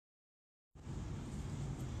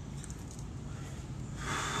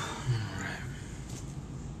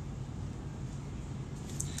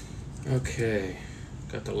Okay,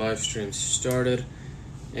 got the live stream started.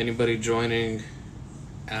 Anybody joining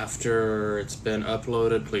after it's been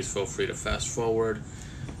uploaded, please feel free to fast forward.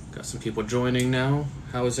 Got some people joining now.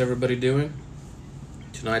 How is everybody doing?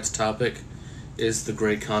 Tonight's topic is the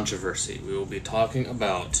great controversy. We will be talking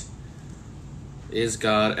about, is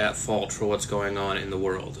God at fault for what's going on in the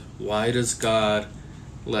world? Why does God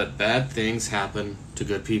let bad things happen to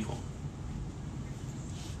good people?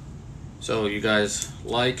 So you guys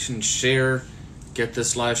like and share, get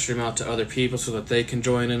this live stream out to other people so that they can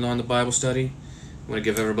join in on the Bible study. I'm going to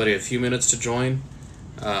give everybody a few minutes to join,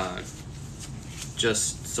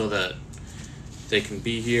 just so that they can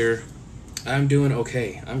be here. I'm doing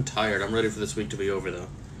okay. I'm tired. I'm ready for this week to be over,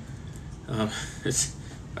 though.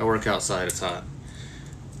 I work outside. It's hot.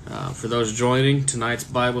 For those joining, tonight's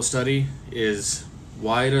Bible study is,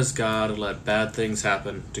 why does God let bad things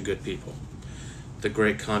happen to good people? The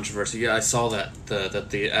great controversy. Yeah, I saw that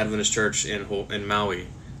the Adventist Church in Maui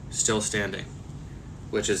is still standing,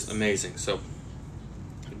 which is amazing. So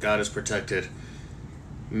God has protected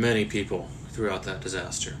many people throughout that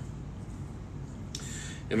disaster,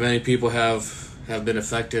 and many people have been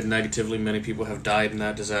affected negatively. Many people have died in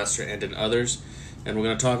that disaster and in others, and we're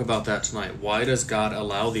going to talk about that tonight. Why does God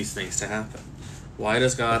allow these things to happen? Why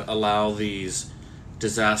does God allow these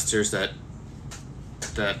disasters that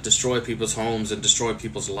destroy people's homes and destroy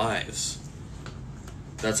people's lives?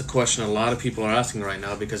 That's a question a lot of people are asking right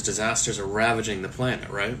now, because disasters are ravaging the planet,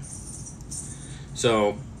 right?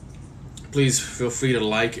 So please feel free to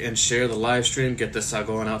like and share the live stream. Get this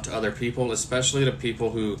going out to other people, especially to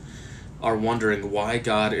people who are wondering why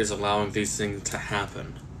God is allowing these things to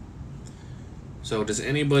happen. So does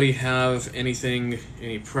anybody have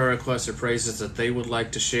any prayer requests or praises that they would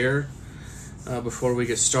like to share before we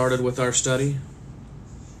get started with our study?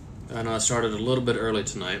 I know I started a little bit early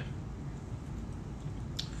tonight.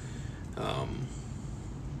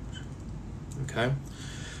 Okay.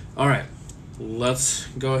 All right. Let's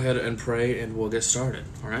go ahead and pray, and we'll get started.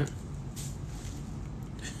 All right.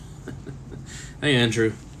 Hey,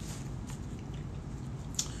 Andrew.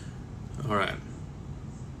 All right.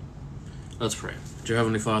 Let's pray. Dear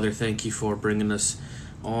Heavenly Father, thank you for bringing us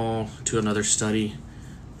all to another study,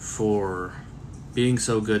 for being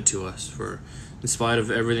so good to us, for, in spite of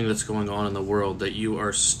everything that's going on in the world, that you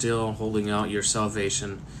are still holding out your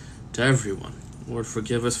salvation to everyone. Lord,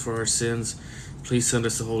 forgive us for our sins. Please send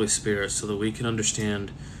us the Holy Spirit so that we can understand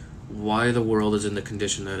why the world is in the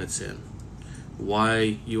condition that it's in,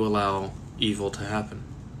 why you allow evil to happen.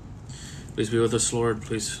 Please be with us, Lord.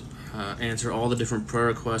 Please answer all the different prayer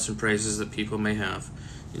requests and praises that people may have.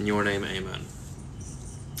 In your name, amen.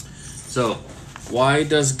 So, why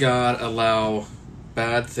does God allow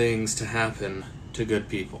bad things to happen to good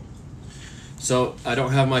people? So I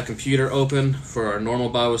don't have my computer open for our normal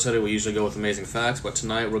Bible study. We usually go with Amazing Facts, but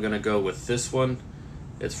tonight we're going to go with this one.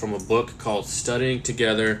 It's from a book called Studying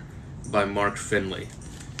Together by Mark Finley.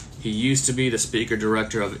 He used to be the speaker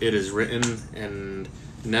director of It Is Written, and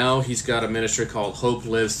now he's got a ministry called Hope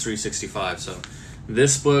Lives 365. So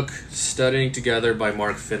this book, Studying Together by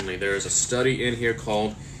Mark Finley, there is a study in here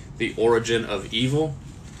called The Origin of Evil,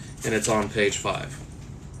 and it's on page 5.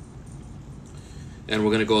 And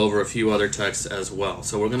we're going to go over a few other texts as well.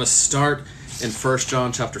 So we're going to start in 1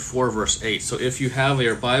 John chapter 4, verse 8. So if you have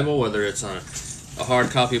your Bible, whether it's a hard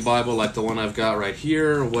copy Bible like the one I've got right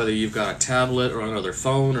here, or whether you've got a tablet or another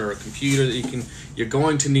phone or a computer that you're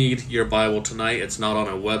going to need your Bible tonight. It's not on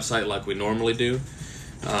a website like we normally do.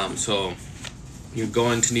 So you're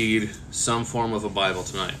going to need some form of a Bible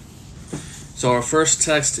tonight. So our first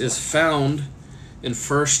text is found in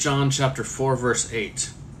 1 John chapter 4, verse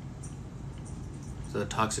 8. So the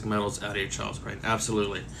toxic metals out of your child's brain.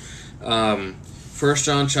 Absolutely. 1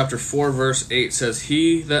 John chapter 4, verse 8 says,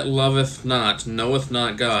 He that loveth not knoweth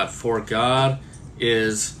not God, for God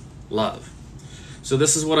is love. So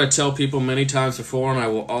this is what I tell people many times before, and I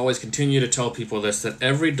will always continue to tell people this, that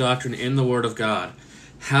every doctrine in the Word of God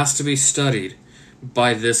has to be studied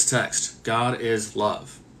by this text. God is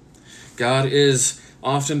love. God is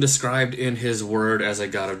often described in His Word as a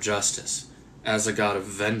God of justice, as a God of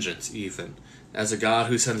vengeance even, as a God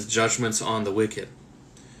who sends judgments on the wicked.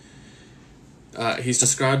 He's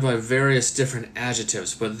described by various different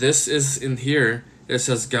adjectives, but this is in here, it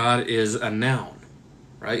says God is a noun,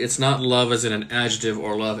 right? It's not love as in an adjective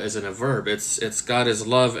or love as in a verb. It's God is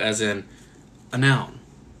love as in a noun.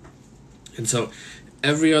 And so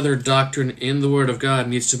every other doctrine in the Word of God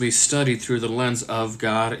needs to be studied through the lens of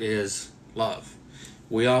God is love.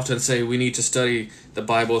 We often say we need to study the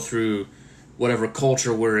Bible through whatever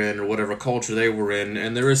culture we're in or whatever culture they were in.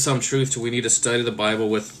 And there is some truth to we need to study the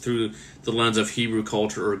Bible through the lens of Hebrew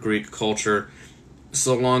culture or Greek culture,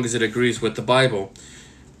 so long as it agrees with the Bible.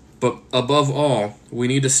 But above all, we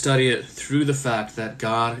need to study it through the fact that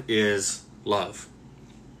God is love.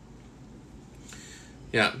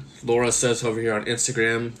 Yeah, Laura says over here on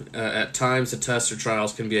Instagram, at times the tests or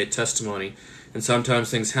trials can be a testimony, and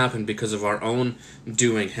sometimes things happen because of our own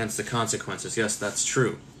doing, hence the consequences. Yes, that's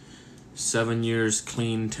true. 7 years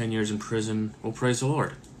clean, 10 years in prison. Well, praise the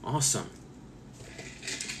Lord. Awesome.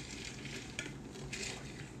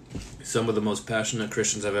 Some of the most passionate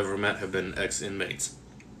Christians I've ever met have been ex-inmates.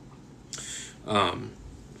 And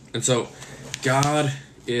so, God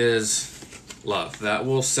is love. That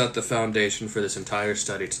will set the foundation for this entire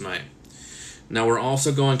study tonight. Now we're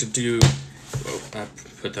also going to do, I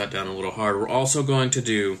put that down a little hard, we're also going to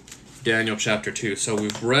do Daniel chapter 2. So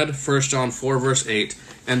we've read 1 John 4 verse 8,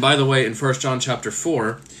 and by the way, in 1 John chapter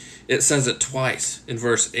 4, it says it twice. In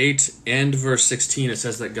verse 8 and verse 16, it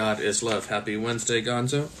says that God is love. Happy Wednesday,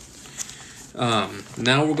 Gonzo.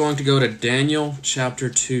 Now we're going to go to Daniel chapter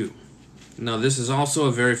 2. Now this is also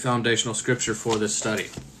a very foundational scripture for this study.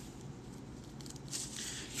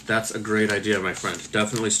 That's a great idea, my friend.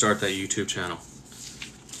 Definitely start that YouTube channel.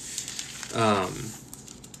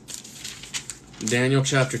 Daniel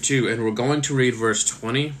chapter 2, and we're going to read verse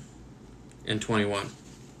 20 and 21.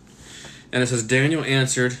 And it says, Daniel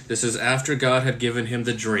answered, this is after God had given him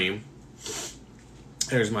the dream.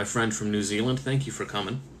 There's my friend from New Zealand. Thank you for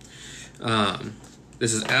coming.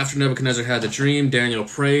 This is after Nebuchadnezzar had the dream. Daniel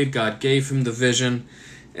prayed. God gave him the vision.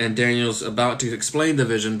 And Daniel's about to explain the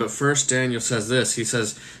vision, but first Daniel says this. He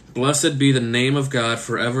says, blessed be the name of God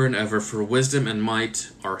forever and ever, for wisdom and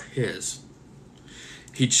might are his.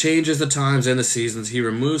 He changes the times and the seasons. He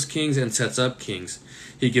removes kings and sets up kings.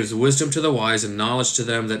 He gives wisdom to the wise and knowledge to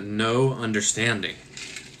them that know understanding.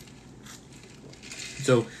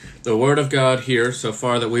 So the word of God here, so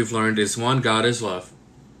far that we've learned, is 1, God is love.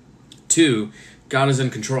 2, God is in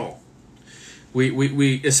control.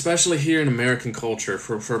 We especially here in American culture,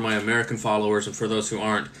 for my American followers and for those who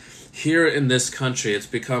aren't, here in this country, it's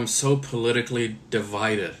become so politically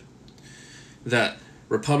divided that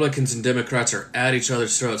Republicans and Democrats are at each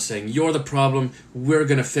other's throats saying, you're the problem, we're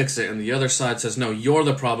going to fix it. And the other side says, no, you're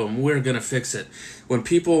the problem, we're going to fix it. When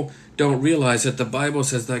people don't realize that the Bible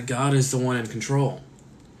says that God is the one in control.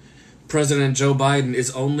 President Joe Biden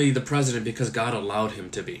is only the president because God allowed him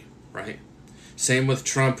to be, right? Same with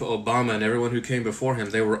Trump, Obama, and everyone who came before him.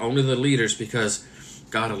 They were only the leaders because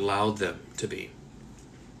God allowed them to be.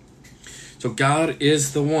 So God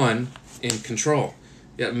is the one in control.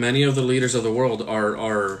 Yet many of the leaders of the world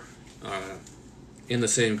are in the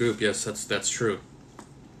same group. Yes, that's true.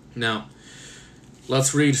 Now,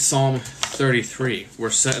 let's read Psalm 33. We're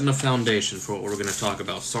setting a foundation for what we're going to talk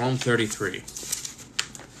about. Psalm 33.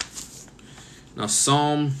 Now,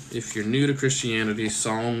 Psalm, if you're new to Christianity,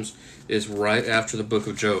 Psalms is right after the book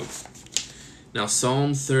of Job. Now,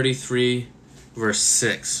 Psalm 33, verse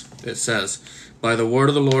 6, it says, by the word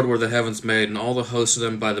of the Lord were the heavens made, and all the hosts of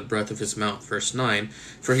them by the breath of his mouth. Verse 9,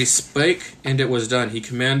 for he spake, and it was done. He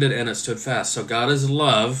commanded, and it stood fast. So God is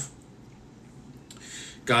love,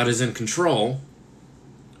 God is in control,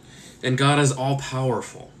 and God is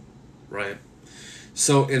all-powerful, right?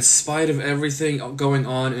 So in spite of everything going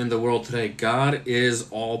on in the world today, God is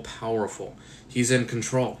all-powerful. He's in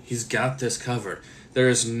control. He's got this covered. There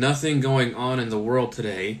is nothing going on in the world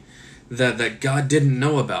today that God didn't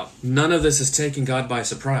know about. None of this is taking God by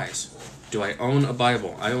surprise. Do I own a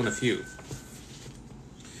Bible? I own a few.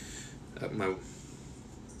 There we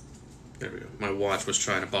go. My watch was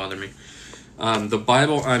trying to bother me. The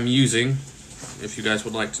Bible I'm using, if you guys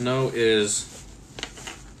would like to know, is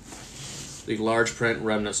the large print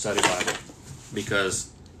Remnant Study Bible,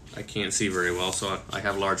 because I can't see very well, so I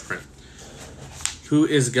have large print. Who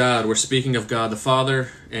is God? We're speaking of God the Father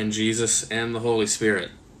and Jesus and the Holy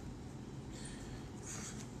Spirit.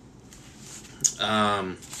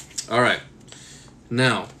 All right.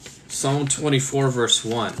 Now, Psalm 24, verse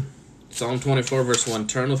 1. Psalm 24, verse 1.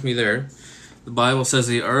 Turn with me there. The Bible says,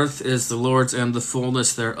 the earth is the Lord's and the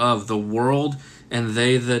fullness thereof, the world and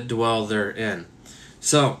they that dwell therein.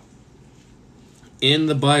 So, in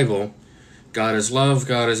the Bible, God is love,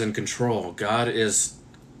 God is in control. God is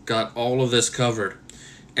got all of this covered.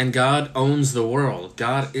 And God owns the world.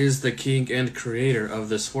 God is the king and creator of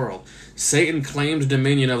this world. Satan claimed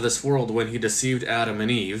dominion of this world when he deceived Adam and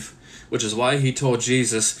Eve, which is why he told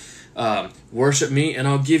Jesus, worship me and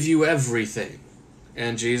I'll give you everything.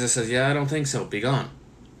 And Jesus says, yeah, I don't think so. Be gone.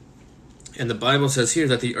 And the Bible says here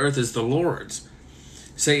that the earth is the Lord's.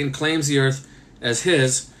 Satan claims the earth as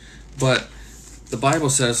his, but the Bible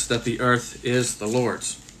says that the earth is the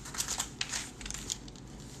Lord's.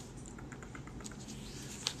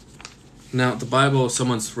 Now, the Bible,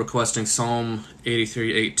 someone's requesting Psalm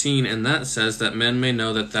 83:18, and that says that men may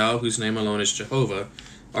know that thou, whose name alone is Jehovah,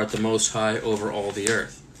 art the most high over all the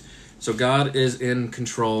earth. So God is in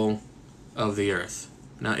control of the earth.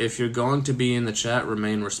 Now, if you're going to be in the chat,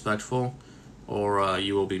 remain respectful, or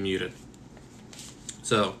you will be muted.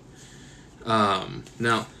 So,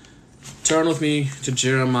 now, turn with me to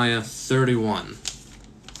Jeremiah 31.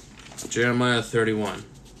 Jeremiah 31.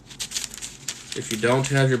 If you don't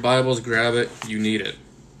have your Bibles, grab it. You need it.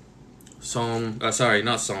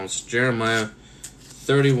 Jeremiah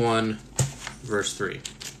 31, verse 3.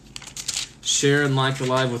 Share and like the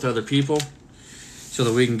live with other people so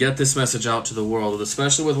that we can get this message out to the world,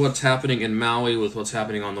 especially with what's happening in Maui, with what's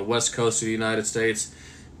happening on the west coast of the United States,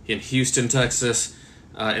 in Houston, Texas,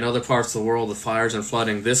 in other parts of the world, the fires and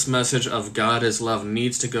flooding. This message of God is love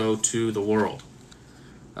needs to go to the world.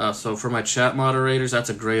 So for my chat moderators, that's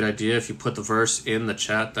a great idea. If you put the verse in the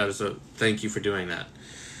chat, thank you for doing that.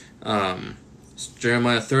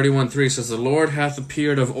 Jeremiah 31:3 says, The Lord hath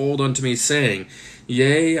appeared of old unto me, saying,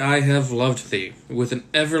 Yea, I have loved thee with an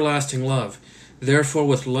everlasting love. Therefore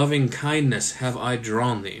with loving kindness have I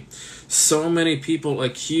drawn thee. So many people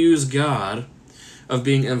accuse God of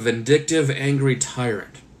being a vindictive, angry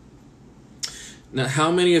tyrant. Now, how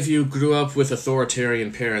many of you grew up with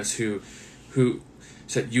authoritarian parents who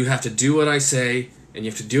said, you have to do what I say, and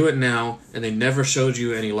you have to do it now, and they never showed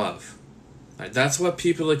you any love? Right, that's what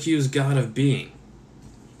people accuse God of being.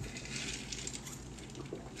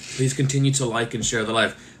 Please continue to like and share the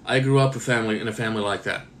live. I grew up in a family like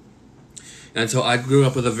that. And so I grew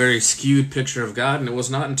up with a very skewed picture of God, and it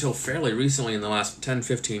was not until fairly recently in the last 10,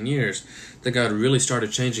 15 years that God really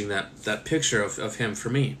started changing that picture of Him for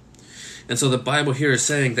me. And so the Bible here is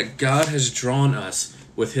saying that God has drawn us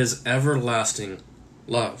with His everlasting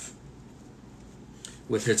love,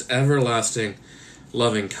 with His everlasting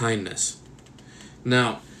loving kindness.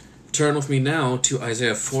 Now, turn with me now to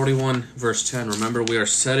Isaiah 41, verse 10. Remember, we are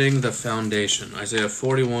setting the foundation. Isaiah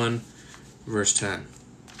 41, verse 10.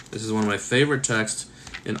 This is one of my favorite texts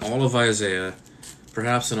in all of Isaiah,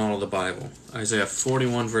 perhaps in all of the Bible. Isaiah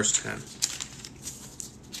 41, verse 10.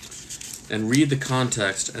 And read the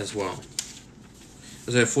context as well.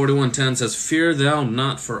 Isaiah 41:10 says, Fear thou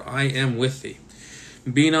not, for I am with thee.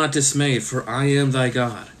 Be not dismayed, for I am thy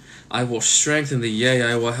God. I will strengthen thee, yea,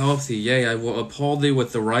 I will help thee, yea, I will uphold thee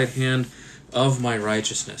with the right hand of my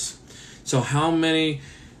righteousness. So how many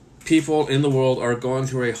people in the world are going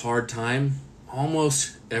through a hard time?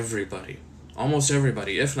 Almost everybody. Almost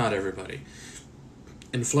everybody, if not everybody.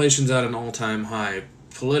 Inflation's at an all-time high.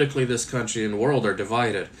 Politically, this country and world are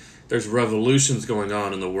divided. There's revolutions going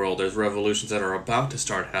on in the world. There's revolutions that are about to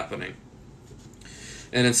start happening.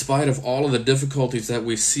 And in spite of all of the difficulties that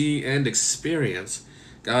we see and experience,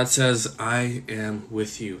 God says, I am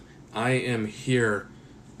with you. I am here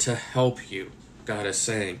to help you, God is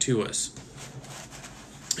saying to us.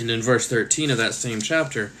 And in verse 13 of that same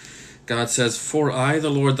chapter, God says, For I, the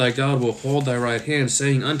Lord thy God, will hold thy right hand,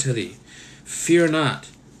 saying unto thee, Fear not,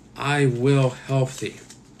 I will help thee.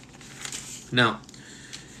 Now,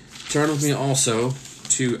 turn with me also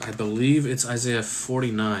to, I believe it's Isaiah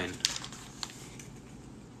 49.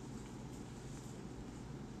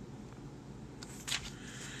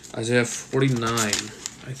 Isaiah 49.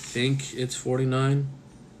 I think it's 49.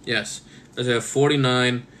 Yes. Isaiah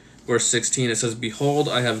 49, verse 16. It says, Behold,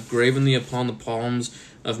 I have graven thee upon the palms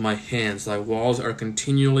of my hands. Thy walls are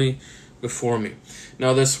continually before me.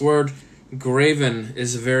 Now, this word graven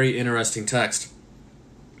is a very interesting text.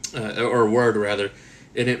 Or word, rather.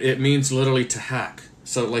 It means literally to hack.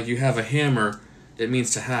 So, like you have a hammer, it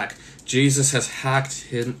means to hack. Jesus has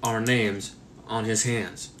hacked our names on His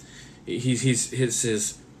hands.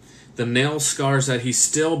 The nail scars that He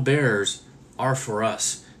still bears are for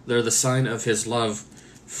us. They're the sign of His love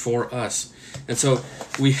for us. And so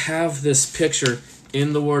we have this picture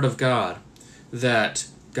in the Word of God that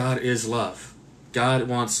God is love. God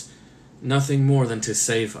wants nothing more than to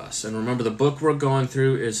save us. And remember, the book we're going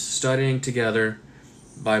through is Studying Together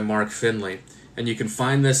by Mark Finley. And you can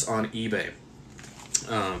find this on eBay.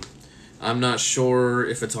 I'm not sure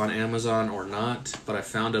if it's on Amazon or not, but I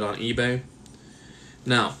found it on eBay.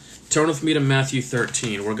 Now, turn with me to Matthew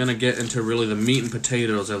 13. We're going to get into really the meat and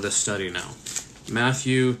potatoes of this study now.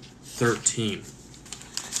 Matthew 13.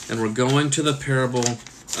 And we're going to the parable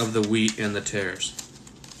of the wheat and the tares.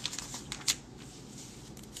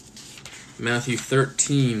 Matthew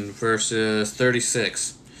 13, verses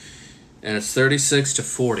 36. And it's 36 to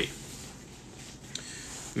 40.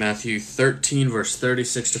 Matthew 13, verse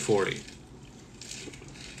 36 to 40.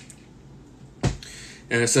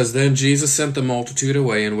 And it says, Then Jesus sent the multitude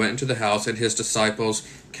away, and went into the house, and his disciples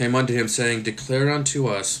came unto him, saying, Declare unto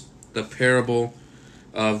us the parable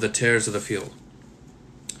of the tares of the field.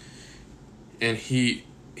 And he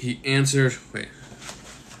answered, wait,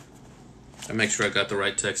 I make sure I got the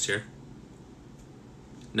right text here.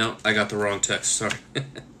 No, I got the wrong text, sorry.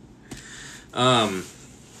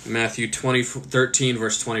 Matthew 13,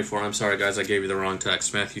 verse 24. I'm sorry, guys, I gave you the wrong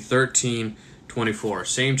text. Matthew 13, 24.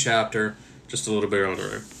 Same chapter, just a little bit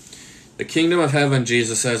earlier. The kingdom of heaven,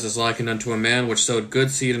 Jesus says, is likened unto a man which sowed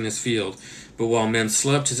good seed in his field. But while men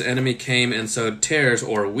slept, his enemy came and sowed tares,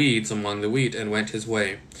 or weeds, among the wheat, and went his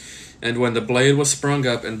way. And when the blade was sprung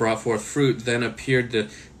up and brought forth fruit, then appeared the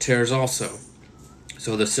tares also.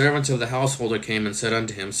 So the servants of the householder came and said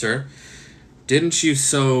unto him, Sir, didn't you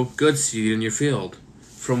sow good seed in your field?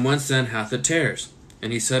 From whence then hath it tares?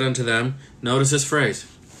 And he said unto them, notice this phrase.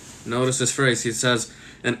 Notice this phrase. He says,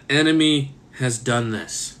 an enemy has done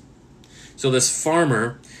this. So this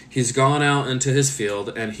farmer, he's gone out into his field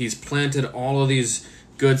and he's planted all of these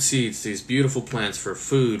good seeds, these beautiful plants for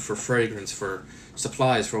food, for fragrance, for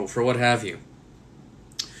supplies, for what have you.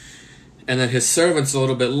 And then his servants a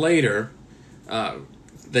little bit later,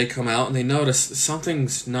 they come out and they notice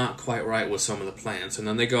something's not quite right with some of the plants. And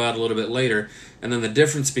then they go out a little bit later, and then the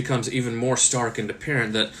difference becomes even more stark and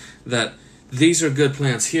apparent that these are good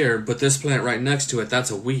plants here, but this plant right next to it,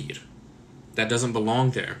 that's a weed. That doesn't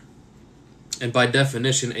belong there. And by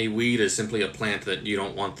definition, a weed is simply a plant that you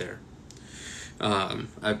don't want there. I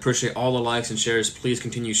appreciate all the likes and shares. Please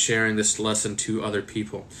continue sharing this lesson to other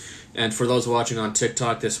people. And for those watching on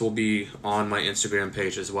TikTok, this will be on my Instagram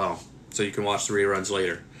page as well, so you can watch the reruns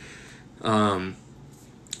later. And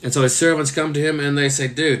so his servants come to him and they say,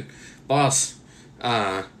 dude, boss,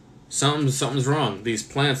 something's wrong. These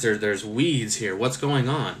plants, there's weeds here. What's going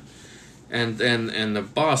on? And the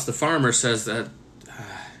boss, the farmer, says that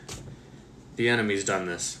the enemy's done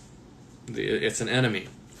this. It's an enemy.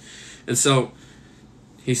 And so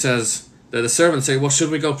he says, the servants say, well,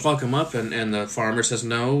 should we go pluck them up? And the farmer says,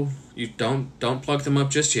 no, you don't pluck them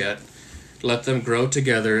up just yet. Let them grow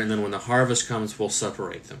together, and then when the harvest comes, we'll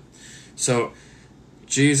separate them. So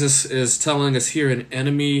Jesus is telling us here, an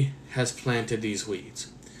enemy has planted these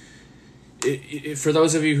weeds. For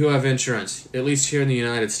those of you who have insurance, at least here in the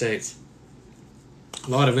United States, a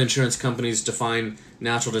lot of insurance companies define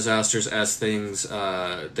natural disasters as things,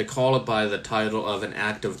 they call it by the title of an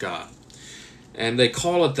act of God. And they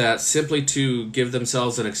call it that simply to give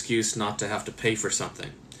themselves an excuse not to have to pay for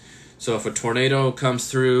something. So if a tornado comes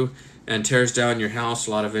through and tears down your house,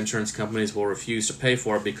 a lot of insurance companies will refuse to pay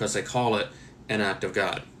for it because they call it an act of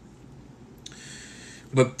God.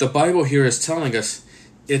 But the Bible here is telling us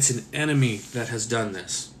it's an enemy that has done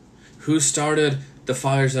this. Who started the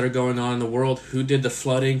fires that are going on in the world? Who did the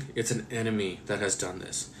flooding? It's an enemy that has done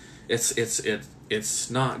this. It's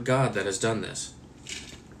not God that has done this.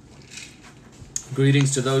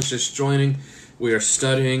 Greetings to those just joining. We are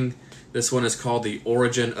studying, this one is called The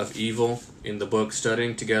Origin of Evil, in the book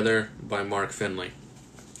Studying Together by Mark Finley.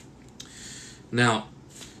 Now,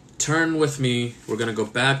 turn with me, we're going to go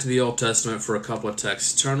back to the Old Testament for a couple of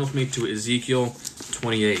texts. Turn with me to Ezekiel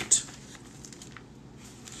 28.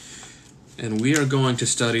 And we are going to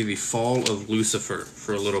study the fall of Lucifer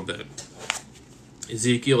for a little bit.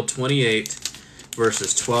 Ezekiel 28,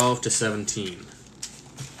 verses 12 to 17.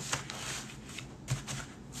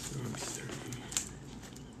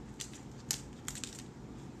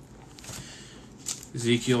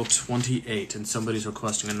 Ezekiel 28, and somebody's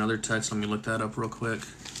requesting another text. Let me look that up real quick.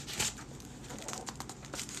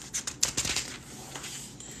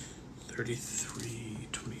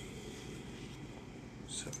 33:27.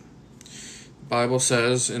 The Bible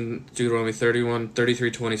says in Deuteronomy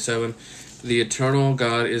 33:27, the eternal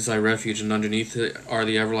God is thy refuge, and underneath it are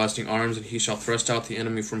the everlasting arms, and he shall thrust out the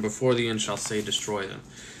enemy from before thee, and shall say, destroy them.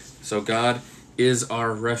 So God is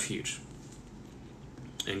our refuge,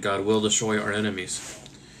 and God will destroy our enemies.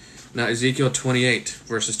 Now Ezekiel 28,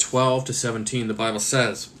 verses 12 to 17, the Bible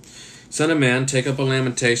says, Son of man, take up a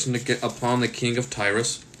lamentation upon the king of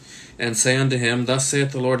Tyrus, and say unto him, Thus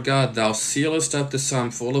saith the Lord God, Thou sealest up the sum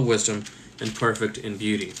full of wisdom and perfect in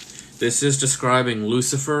beauty. This is describing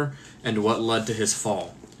Lucifer and what led to his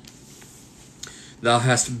fall. Thou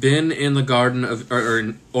hast been in the garden of,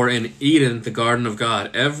 or in Eden, the garden of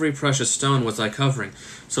God. Every precious stone was thy covering.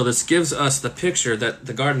 So this gives us the picture that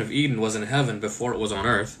the Garden of Eden was in heaven before it was on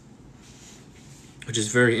earth, which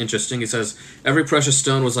is very interesting. He says, every precious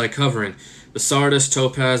stone was thy covering. The sardius,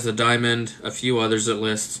 topaz, the diamond, a few others it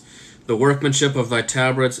lists. The workmanship of thy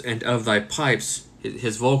tabrets and of thy pipes,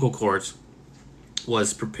 his vocal cords,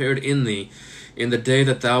 was prepared in thee in the day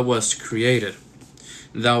that thou wast created.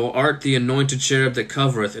 Thou art the anointed cherub that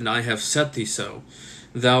covereth, and I have set thee so.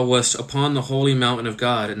 Thou wast upon the holy mountain of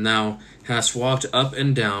God, and thou hast walked up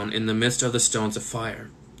and down in the midst of the stones of fire.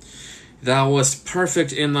 Thou wast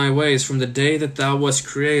perfect in thy ways from the day that thou wast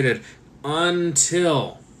created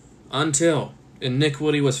until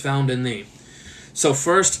iniquity was found in thee. So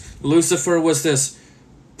first, Lucifer was this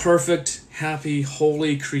perfect, happy,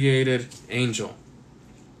 holy, created angel.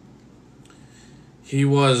 He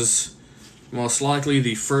was most likely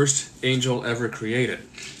the first angel ever created.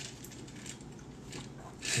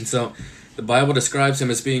 And so the Bible describes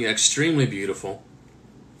him as being extremely beautiful,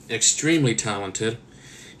 extremely talented.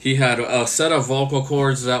 He had a set of vocal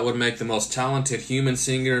cords that would make the most talented human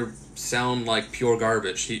singer sound like pure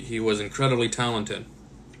garbage. He was incredibly talented.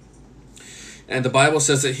 And the Bible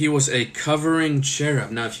says that he was a covering cherub.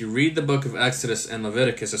 Now, if you read the book of Exodus and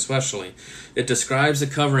Leviticus especially, it describes the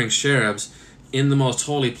covering cherubs in the most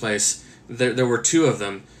holy place. There were two of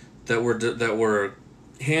them that were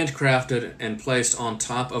handcrafted and placed on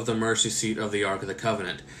top of the mercy seat of the Ark of the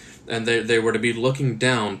Covenant. And they were to be looking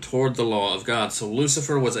down toward the law of God. So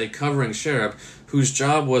Lucifer was a covering cherub whose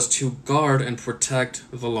job was to guard and protect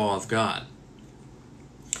the law of God.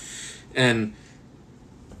 And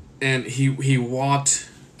he walked,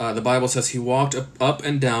 the Bible says he walked up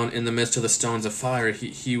and down in the midst of the stones of fire.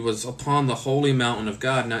 He was upon the holy mountain of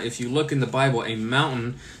God. Now, if you look in the Bible, a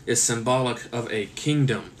mountain is symbolic of a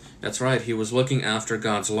kingdom. That's right, he was looking after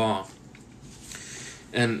God's law.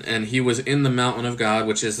 And he was in the mountain of God,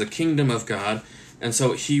 which is the kingdom of God. And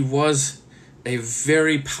so he was a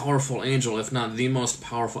very powerful angel, if not the most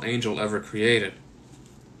powerful angel ever created.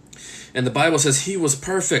 And the Bible says he was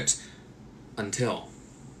perfect until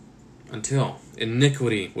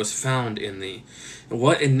iniquity was found in thee. And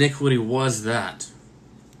what iniquity was that?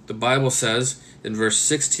 The Bible says in verse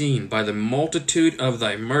 16, by the multitude of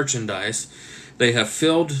thy merchandise they have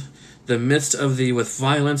filled the midst of thee with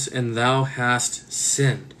violence, and thou hast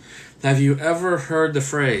sinned. Have you ever heard the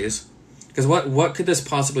phrase, because what could this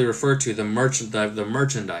possibly refer to, the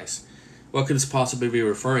merchandise? What could this possibly be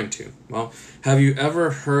referring to? Well, have you ever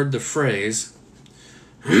heard the phrase,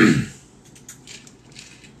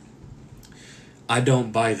 I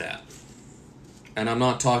don't buy that? And I'm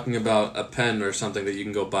not talking about a pen or something that you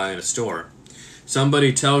can go buy in a store.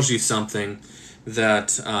 Somebody tells you something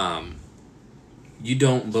that you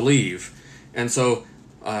don't believe. And so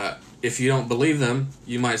if you don't believe them,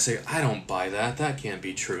 you might say, I don't buy that. That can't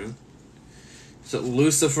be true. So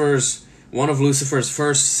one of Lucifer's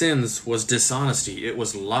first sins was dishonesty. It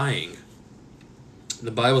was lying.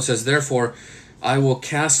 The Bible says, therefore, I will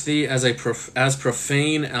cast thee as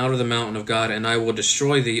profane out of the mountain of God, and I will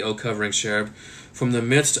destroy thee, O covering cherub, from the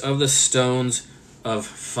midst of the stones of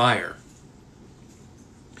fire.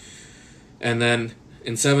 And then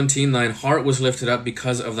in 17, thine heart was lifted up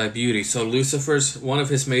because of thy beauty. So Lucifer's, one of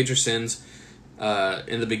his major sins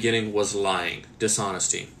in the beginning was lying,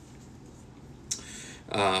 dishonesty.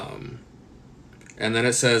 And then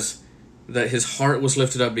it says that his heart was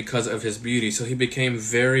lifted up because of his beauty. So he became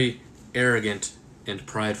very arrogant and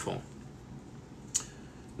prideful.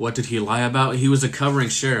 What did he lie about? He was a covering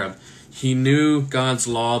cherub. He knew God's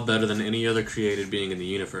law better than any other created being in the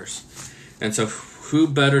universe. And so who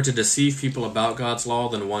better to deceive people about God's law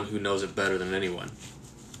than one who knows it better than anyone?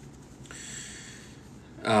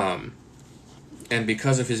 And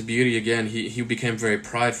because of his beauty, again, he became very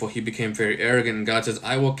prideful. He became very arrogant. And God says,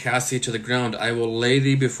 I will cast thee to the ground. I will lay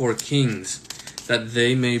thee before kings, that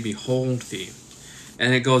they may behold thee.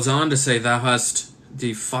 And it goes on to say, thou hast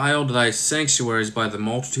defiled thy sanctuaries by the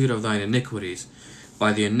multitude of thine iniquities,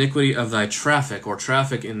 by the iniquity of thy traffic, or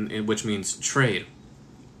traffic in which means trade.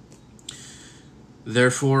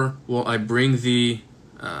 Therefore will I bring thee,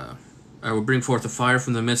 I will bring forth a fire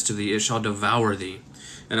from the midst of thee, it shall devour thee,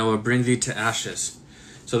 and I will bring thee to ashes.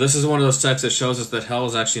 So this is one of those texts that shows us that hell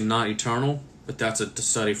is actually not eternal, but that's a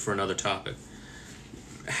study for another topic.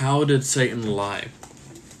 How did Satan lie?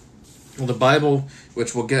 Well, the Bible,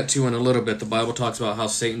 which we'll get to in a little bit, the Bible talks about how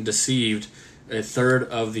Satan deceived a third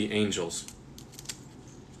of the angels.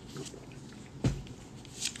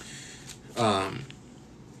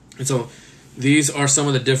 And so these are some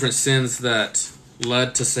of the different sins that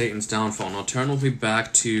led to Satan's downfall. Now turn with me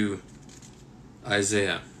back to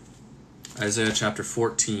Isaiah. Isaiah chapter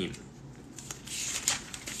 14.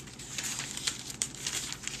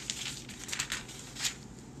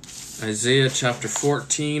 Isaiah chapter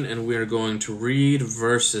 14, and we are going to read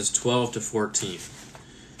verses 12 to 14.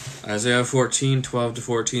 Isaiah 14, 12 to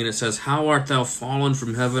 14, it says, How art thou fallen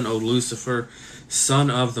from heaven, O Lucifer, son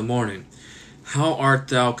of the morning? How art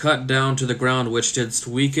thou cut down to the ground, which didst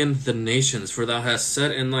weaken the nations? For thou hast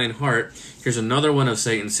said in thine heart," here's another one of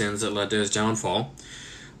Satan's sins that led to his downfall,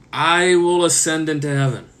 "I will ascend into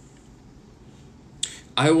heaven.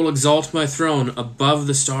 I will exalt my throne above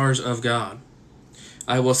the stars of God.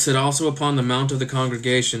 I will sit also upon the mount of the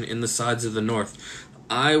congregation in the sides of the north.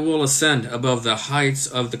 I will ascend above the heights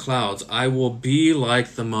of the clouds. I will be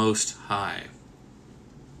like the Most High."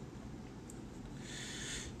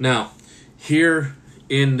 Now, here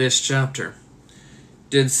in this chapter,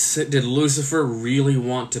 did Lucifer really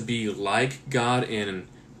want to be like God in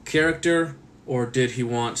character, or did he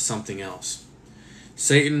want something else?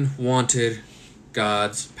 Satan wanted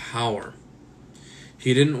God's power.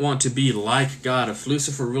 He didn't want to be like God. If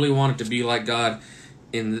Lucifer really wanted to be like God,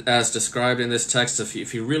 as described in this text,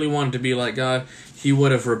 if he really wanted to be like God, he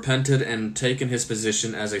would have repented and taken his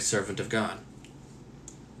position as a servant of God.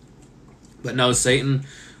 But no, Satan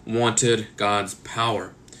wanted God's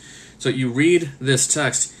power. So you read this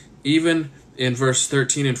text, even in verse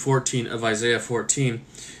 13 and 14 of Isaiah 14,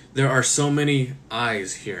 there are so many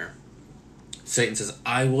I's here. Satan says,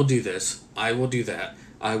 "I will do this, I will do that,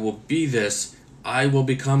 I will be this, I will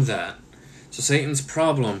become that." So Satan's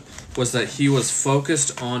problem was that he was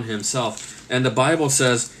focused on himself. And the Bible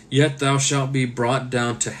says, "Yet thou shalt be brought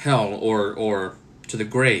down to hell," or to the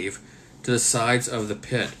grave, to the sides of the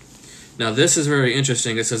pit. Now this is very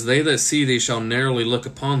interesting. It says, "They that see thee shall narrowly look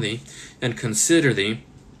upon thee, and consider thee,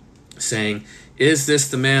 saying, Is this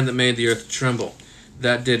the man that made the earth tremble,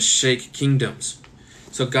 that did shake kingdoms?"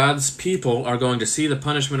 So God's people are going to see the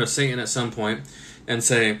punishment of Satan at some point and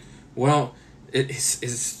say, well,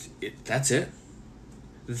 that's it?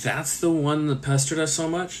 That's the one that pestered us so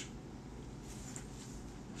much?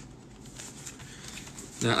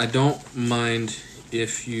 Now, I don't mind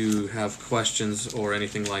if you have questions or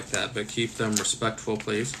anything like that, but keep them respectful,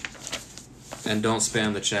 please. And don't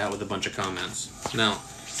spam the chat with a bunch of comments. Now,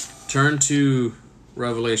 turn to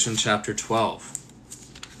Revelation chapter 12.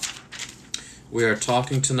 We are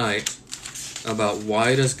talking tonight about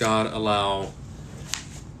why does God allow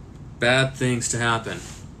bad things to happen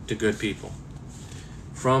to good people.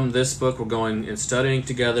 From this book, we're going and studying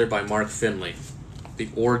together by Mark Finley, The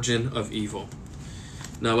Origin of Evil.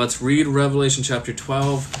 Now let's read Revelation chapter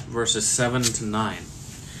 12, verses 7 to 9.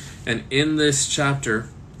 And in this chapter,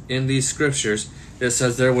 in these scriptures, it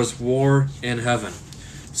says there was war in heaven.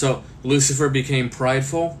 So Lucifer became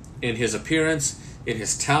prideful in his appearance, in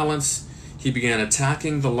his talents. He began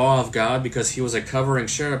attacking the law of God because he was a covering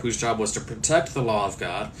cherub whose job was to protect the law of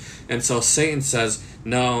God. And so Satan says,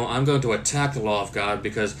 no, I'm going to attack the law of God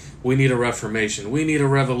because we need a reformation. We need a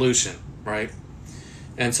revolution, right?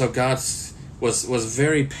 And so God was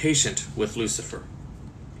very patient with Lucifer.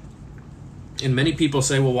 And many people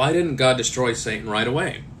say, well, why didn't God destroy Satan right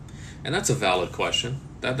away? And that's a valid question.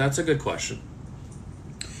 That's a good question.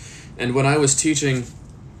 And when I was teaching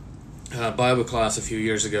Bible class a few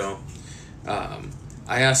years ago,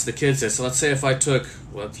 I asked the kids this. So let's say if I took,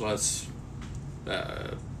 let's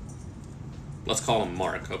call him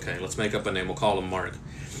Mark. Okay, let's make up a name. We'll call him Mark.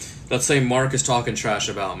 Let's say Mark is talking trash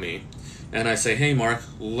about me. And I say, hey, Mark,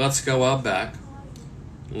 let's go out back.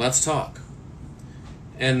 Let's talk.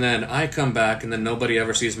 And then I come back, and then nobody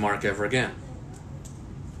ever sees Mark ever again.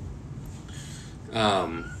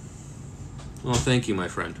 Well, thank you, my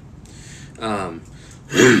friend.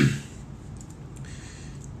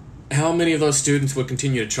 How many of those students would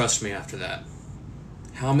continue to trust me after that?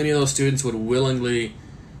 How many of those students would willingly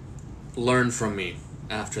learn from me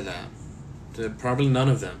after that? Probably none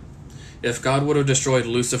of them. If God would have destroyed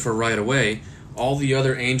Lucifer right away, all the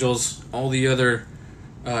other angels, all the other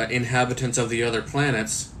inhabitants of the other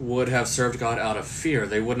planets would have served God out of fear.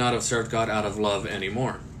 They would not have served God out of love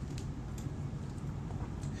anymore.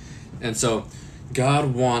 And so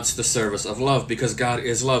God wants the service of love because God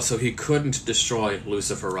is love, so he couldn't destroy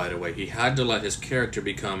Lucifer right away. He had to let his character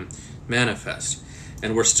become manifest.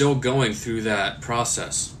 And we're still going through that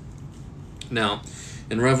process. Now,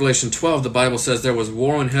 in Revelation 12, the Bible says there was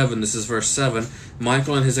war in heaven. This is verse 7.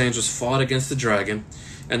 Michael and his angels fought against the dragon,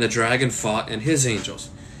 and the dragon fought and his angels,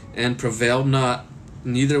 and prevailed not,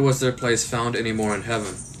 neither was their place found any more in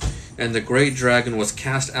heaven. And the great dragon was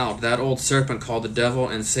cast out, that old serpent called the devil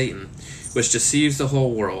and Satan, which deceives the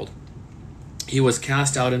whole world. He was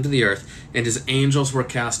cast out into the earth, and his angels were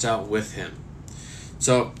cast out with him.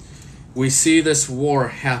 So we see this war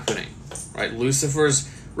happening, right? Lucifer's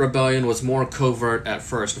rebellion was more covert at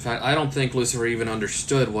first. In fact, I don't think Lucifer even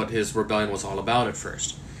understood what his rebellion was all about at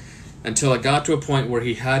first, until it got to a point where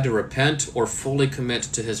he had to repent or fully commit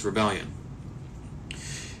to his rebellion.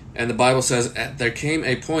 And the Bible says there came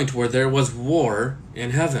a point where there was war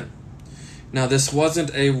in heaven. Now, this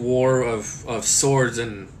wasn't a war of swords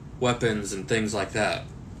and weapons and things like that.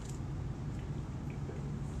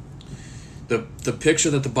 The picture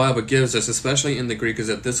that the Bible gives us, especially in the Greek, is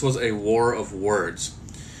that this was a war of words.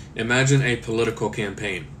 Imagine a political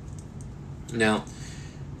campaign. Now,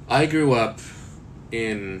 I grew up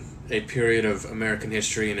in a period of American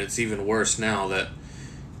history, and it's even worse now, that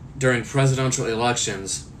during presidential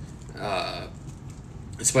elections,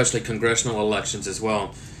 especially congressional elections as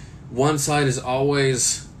well, one side is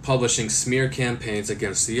always publishing smear campaigns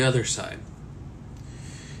against the other side.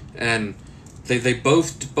 And they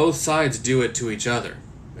both sides do it to each other.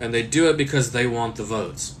 And they do it because they want the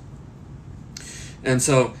votes. And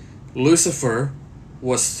so Lucifer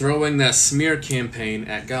was throwing that smear campaign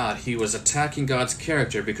at God. He was attacking God's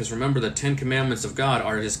character, because remember, the 10 Commandments of God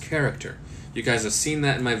are his character. You guys have seen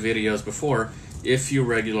that in my videos before, if you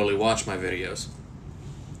regularly watch my videos.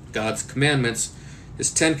 God's commandments,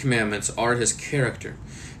 his 10 Commandments, are his character.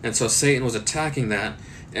 And so Satan was attacking that,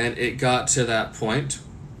 and it got to that point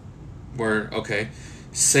where, okay,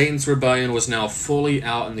 Satan's rebellion was now fully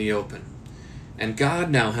out in the open. And God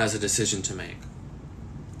now has a decision to make.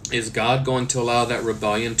 Is God going to allow that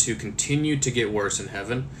rebellion to continue to get worse in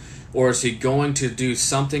heaven? Or is he going to do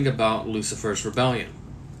something about Lucifer's rebellion?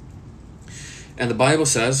 And the Bible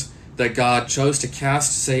says that God chose to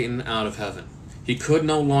cast Satan out of heaven. He could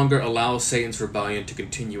no longer allow Satan's rebellion to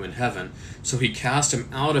continue in heaven, so he cast him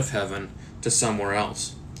out of heaven to somewhere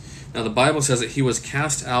else. Now the Bible says that he was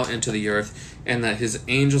cast out into the earth, and that his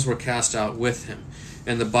angels were cast out with him.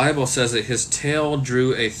 And the Bible says that his tail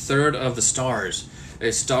drew a third of the stars.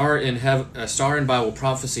 A star in Bible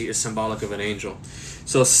prophecy is symbolic of an angel.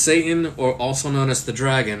 So Satan, or also known as the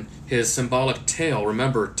dragon, his symbolic tail,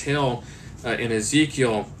 remember, tail in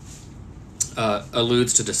Ezekiel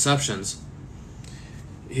alludes to deceptions.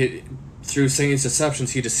 Through Satan's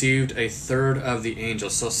deceptions, he deceived a third of the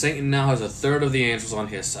angels. So Satan now has a third of the angels on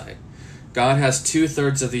his side. God has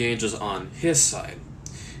 2/3 of the angels on his side.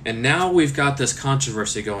 And now we've got this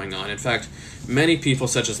controversy going on. In fact, many people,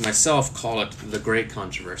 such as myself, call it the Great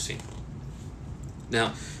Controversy.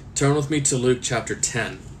 Now, turn with me to Luke chapter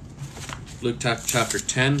 10. Luke chapter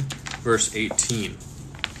 10, verse 18.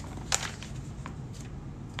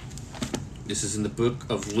 This is in the book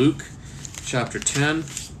of Luke, chapter 10.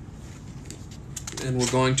 And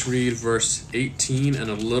we're going to read verse 18 and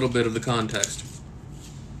a little bit of the context.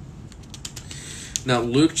 Now,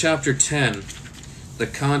 Luke chapter 10, the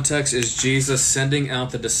context is Jesus sending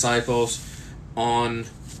out the disciples on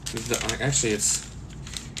actually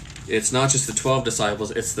it's not just the 12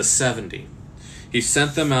 disciples, it's the 70. He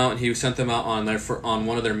sent them out, and he sent them out on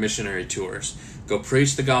one of their missionary tours. Go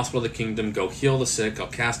preach the gospel of the kingdom, go heal the sick, go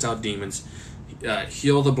cast out demons,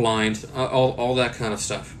 heal the blind, all that kind of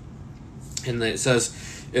stuff. And it says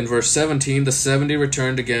in verse 17, the 70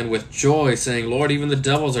 returned again with joy, saying, Lord, even the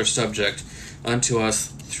devils are subject unto us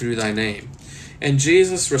through thy name. And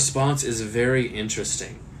Jesus' response is very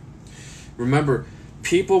interesting. Remember,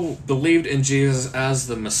 people believed in Jesus as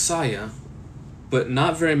the Messiah, but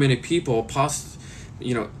not very many people,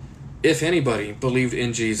 if anybody, believed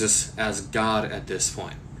in Jesus as God at this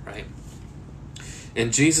point, right?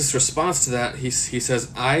 And Jesus' response to that, he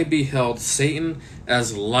says, I beheld Satan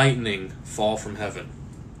as lightning fall from heaven.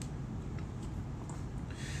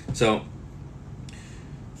 So,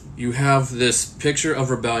 you have this picture of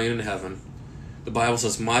rebellion in heaven. The Bible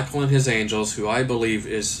says Michael and his angels, who I believe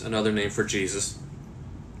is another name for Jesus.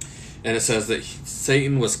 And it says that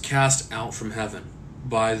Satan was cast out from heaven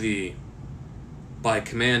by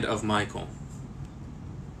command of Michael.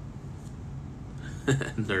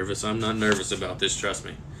 Nervous. I'm not nervous about this, trust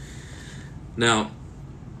me. Now,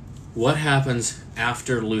 what happens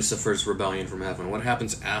after Lucifer's rebellion from heaven? What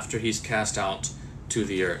happens after he's cast out to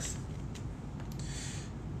the earth?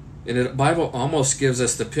 And the Bible almost gives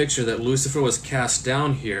us the picture that Lucifer was cast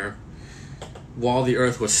down here while the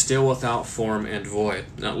earth was still without form and void.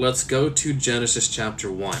 Now let's go to Genesis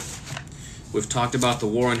chapter 1. We've talked about the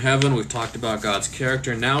war in heaven, we've talked about God's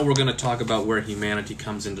character. Now we're going to talk about where humanity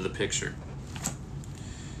comes into the picture.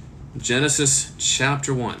 Genesis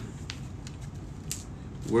chapter 1.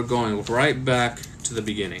 We're going right back to the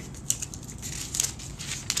beginning.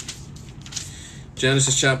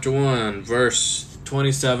 Genesis chapter 1, verse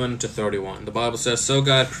 27 to 31. The Bible says, So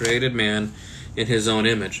God created man in his own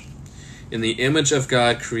image. In the image of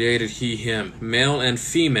God created he him. Male and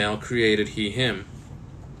female created he him.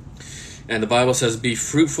 And the Bible says, Be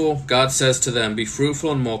fruitful. God says to them, Be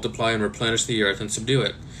fruitful and multiply and replenish the earth and subdue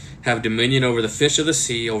it. Have dominion over the fish of the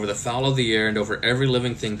sea, over the fowl of the air, and over every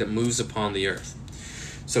living thing that moves upon the earth.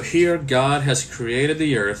 So here God has created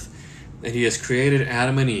the earth, and he has created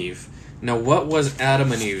Adam and Eve. Now, what was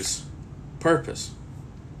Adam and Eve's purpose?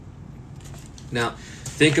 Now,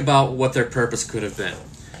 think about what their purpose could have been.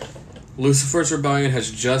 Lucifer's rebellion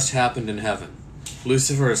has just happened in heaven.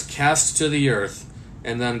 Lucifer is cast to the earth,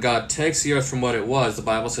 and then God takes the earth from what it was. The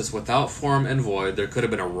Bible says, without form and void. There could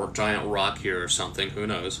have been a giant rock here or something, who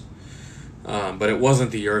knows. But it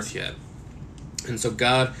wasn't the earth yet. And so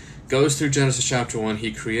God goes through Genesis chapter 1,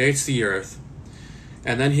 he creates the earth,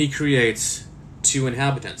 and then he creates 2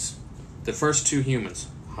 inhabitants. The first 2 humans.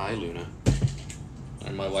 Hi, Luna.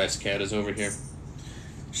 And my wife's cat is over here.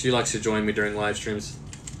 She likes to join me during live streams.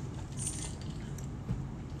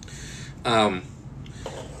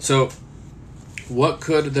 So, what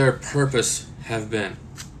could their purpose have been?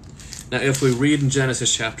 Now, if we read in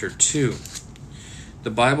Genesis chapter 2, the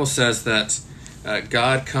Bible says that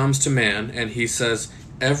God comes to man and he says,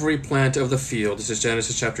 every plant of the field, this is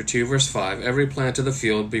Genesis chapter 2, verse 5, every plant of the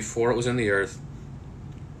field before it was in the earth,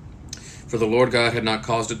 for the Lord God had not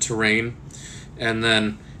caused it to rain. And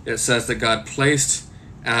then it says that God placed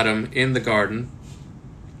Adam in the garden,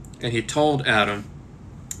 and he told Adam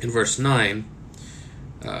in verse 9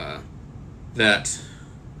 that,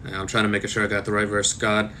 I'm trying to make sure I got the right verse,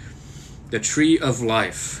 God, the tree of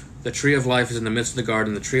life is in the midst of the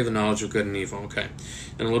garden, the tree of the knowledge of good and evil. Okay.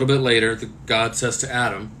 And a little bit later, God says to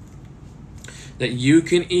Adam that you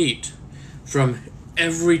can eat from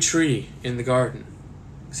every tree in the garden,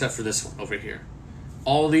 except for this one over here.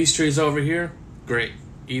 All these trees over here, great.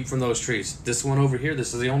 Eat from those trees. This one over here,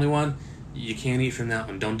 this is the only one, you can't eat from that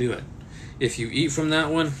one. Don't do it. If you eat from that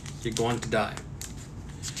one, you're going to die.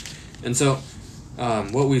 And so,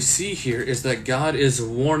 what we see here is that God is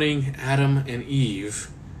warning Adam and Eve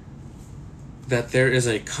that there is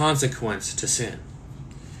a consequence to sin.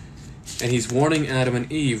 And he's warning Adam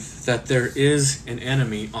and Eve that there is an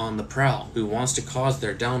enemy on the prowl who wants to cause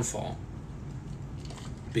their downfall.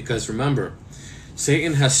 Because remember,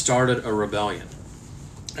 Satan has started a rebellion.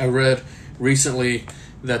 I read recently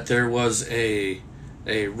that there was a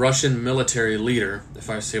Russian military leader, if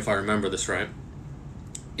I remember this right,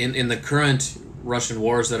 in the current Russian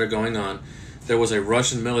wars that are going on, there was a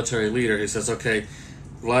Russian military leader who says, okay,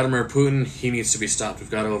 Vladimir Putin, he needs to be stopped. We've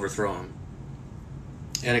got to overthrow him.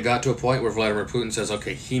 And it got to a point where Vladimir Putin says,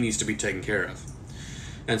 okay, he needs to be taken care of.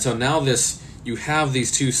 And so now you have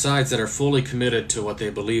these 2 sides that are fully committed to what they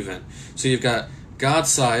believe in. So you've got God's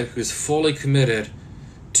side, who's fully committed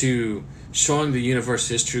to showing the universe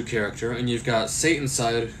his true character, and you've got Satan's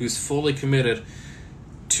side, who's fully committed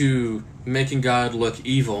to making God look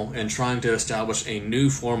evil and trying to establish a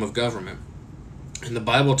new form of government. And the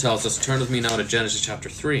Bible tells us, turn with me now to Genesis chapter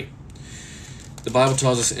 3. The Bible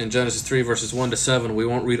tells us in Genesis 3, verses 1 to 7, we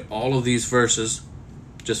won't read all of these verses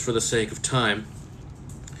just for the sake of time.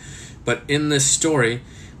 But in this story,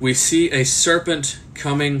 we see a serpent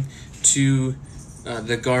coming to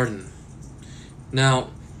the garden.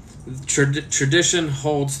 Now, tradition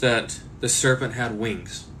holds that the serpent had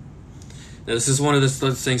wings. Now, this is one of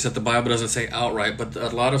the things that the Bible doesn't say outright, but a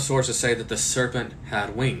lot of sources say that the serpent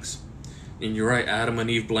had wings. And you're right, Adam and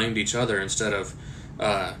Eve blamed each other instead of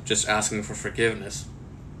just asking for forgiveness.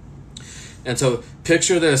 And so,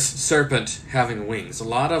 picture this serpent having wings.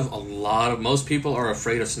 Most people are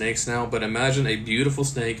afraid of snakes now, but imagine a beautiful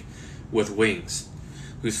snake with wings,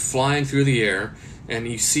 who's flying through the air, and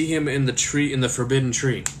you see him in the tree, in the forbidden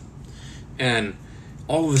tree. And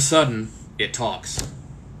all of a sudden, it talks.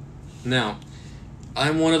 Now,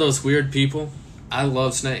 I'm one of those weird people. I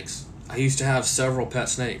love snakes. I used to have several pet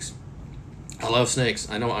snakes. I love snakes.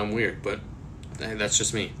 I know I'm weird, but that's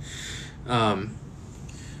just me.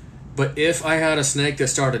 But if I had a snake that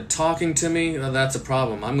started talking to me, that's a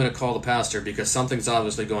problem. I'm going to call the pastor because something's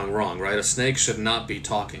obviously going wrong, right? A snake should not be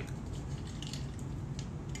talking.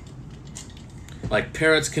 Like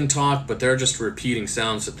parrots can talk, but they're just repeating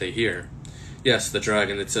sounds that they hear. Yes, the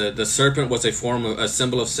dragon. The serpent was a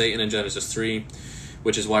symbol of Satan in Genesis 3,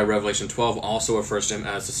 which is why Revelation 12 also refers to him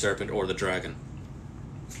as the serpent or the dragon.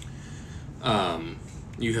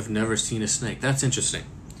 You have never seen a snake. That's interesting.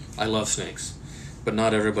 I love snakes, but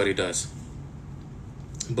not everybody does.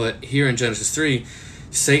 But here in Genesis 3,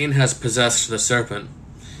 Satan has possessed the serpent,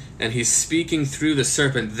 and he's speaking through the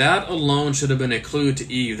serpent. That alone should have been a clue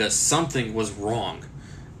to Eve that something was wrong,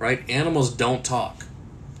 right? Animals don't talk.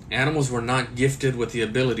 Animals were not gifted with the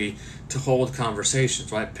ability to hold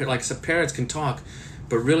conversations, right? Like I said, parrots can talk,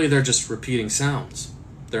 but really they're just repeating sounds.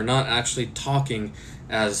 They're not actually talking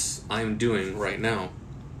as I'm doing right now.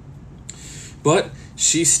 But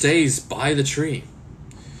she stays by the tree.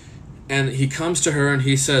 And he comes to her and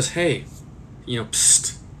he says, hey,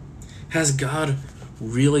 psst, has he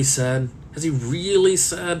really said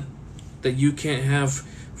that you can't have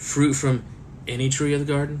fruit from any tree of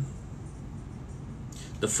the garden?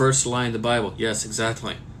 The first lie in the Bible. Yes,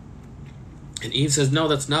 exactly. And Eve says, no,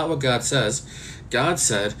 that's not what God says. God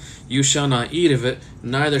said, you shall not eat of it,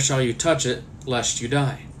 neither shall you touch it, lest you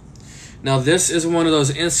die. Now this is one of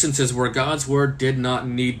those instances where God's word did not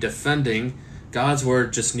need defending. God's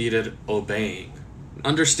word just needed obeying.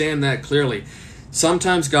 Understand that clearly.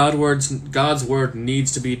 Sometimes God's word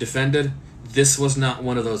needs to be defended. This was not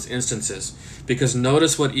one of those instances. Because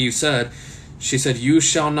notice what Eve said. She said, you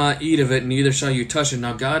shall not eat of it, neither shall you touch it.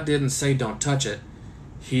 Now God didn't say don't touch it.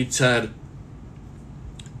 He said,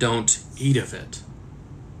 don't eat of it.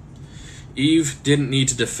 Eve didn't need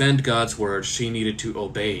to defend God's word. She needed to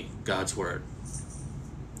obey God's word.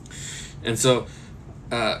 And so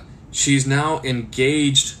she's now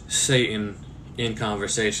engaged Satan in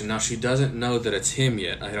conversation. Now she doesn't know that it's him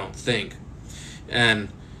yet, I don't think. And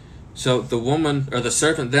so the woman, or the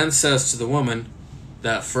serpent, then says to the woman,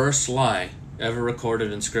 that first lie ever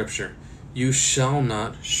recorded in Scripture, you shall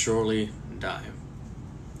not surely die.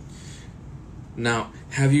 Now,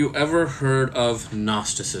 have you ever heard of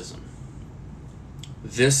Gnosticism?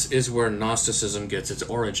 This is where Gnosticism gets its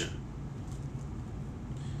origin.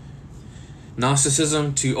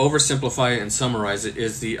 Gnosticism, to oversimplify it and summarize it,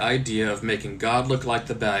 is the idea of making God look like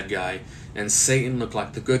the bad guy and Satan look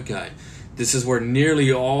like the good guy. This is where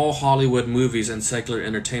nearly all Hollywood movies and secular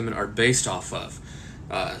entertainment are based off of.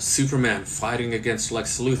 Superman fighting against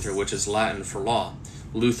Lex Luthor, which is Latin for law.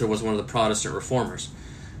 Luther was one of the Protestant reformers.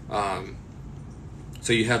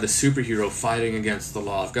 So you have the superhero fighting against the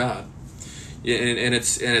law of God. And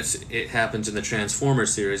it happens in the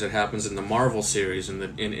Transformers series. It happens in the Marvel series. In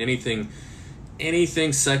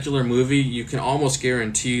anything secular movie, you can almost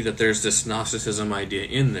guarantee that there's this Gnosticism idea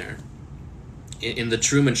in there. In the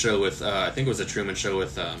Truman Show with, I think it was the Truman Show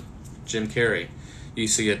with Jim Carrey, you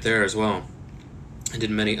see it there as well, and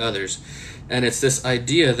in many others. And it's this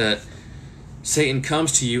idea that Satan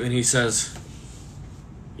comes to you and he says,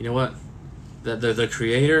 you know what, the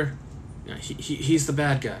Creator, he's the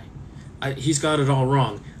bad guy. He's got it all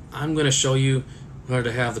wrong. I'm going to show you how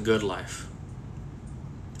to have the good life.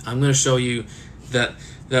 I'm going to show you that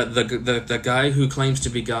the guy who claims to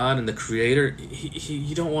be God and the Creator,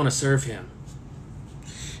 you don't want to serve him.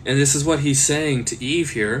 And this is what he's saying to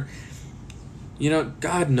Eve here. You know,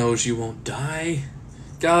 God knows you won't die.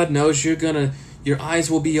 God knows your eyes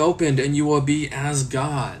will be opened and you will be as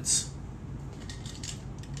gods.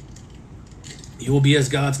 You will be as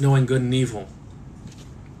gods, knowing good and evil.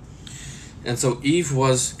 And so Eve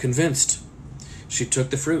was convinced. She took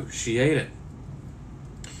the fruit. She ate it.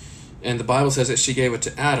 And the Bible says that she gave it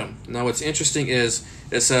to Adam. Now what's interesting is,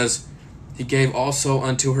 it says, he gave also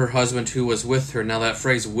unto her husband who was with her. Now that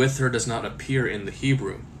phrase, with her, does not appear in the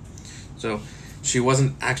Hebrew. So she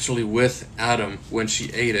wasn't actually with Adam when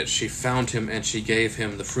she ate it. She found him and she gave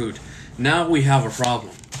him the fruit. Now we have a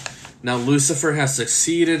problem. Now Lucifer has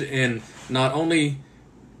succeeded in not only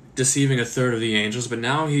deceiving a third of the angels, but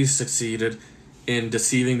now he's succeeded in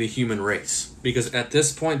deceiving the human race. Because at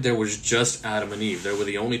this point, there was just Adam and Eve. They were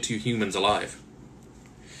the only two humans alive.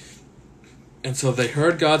 And so they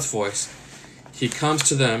heard God's voice. He comes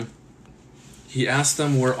to them. He asks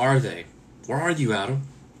them, where are they? Where are you, Adam?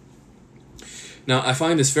 Now, I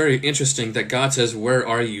find this very interesting that God says, where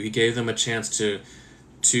are you? He gave them a chance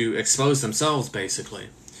to expose themselves, basically.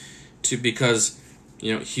 Because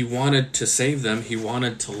he wanted to save them. He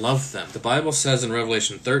wanted to love them. The Bible says in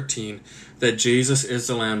Revelation 13 that Jesus is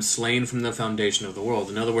the Lamb slain from the foundation of the world.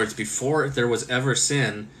 In other words, before there was ever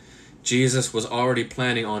sin, Jesus was already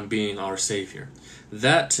planning on being our Savior.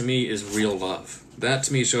 That, to me, is real love. That,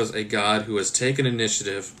 to me, shows a God who has taken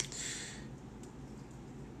initiative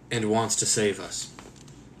and wants to save us.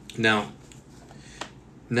 Now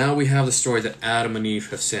we have the story that Adam and Eve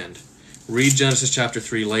have sinned. Read Genesis chapter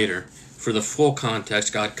 3 later. For the full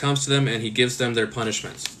context, God comes to them and he gives them their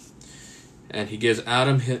punishments. And he gives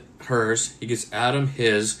Adam hers, he gives Adam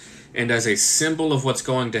his, and as a symbol of what's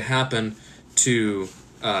going to happen to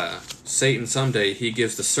Satan someday, he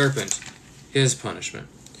gives the serpent his punishment.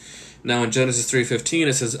 Now in Genesis 3:15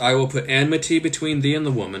 it says, I will put enmity between thee and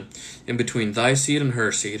the woman, and between thy seed and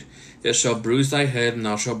her seed. It shall bruise thy head, and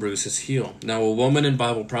thou shalt bruise his heel. Now a woman in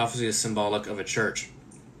Bible prophecy is symbolic of a church.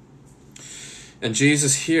 And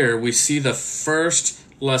Jesus here, we see the first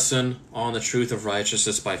lesson on the truth of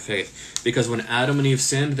righteousness by faith. Because when Adam and Eve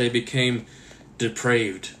sinned, they became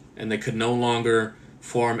depraved, and they could no longer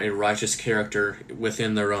form a righteous character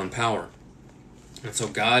within their own power. And so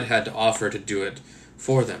God had to offer to do it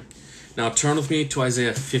for them. Now turn with me to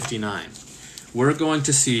Isaiah 59. We're going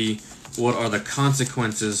to see what are the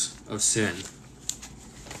consequences of sin.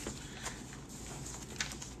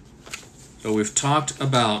 So we've talked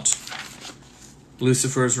about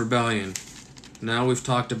Lucifer's rebellion. Now we've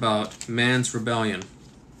talked about man's rebellion.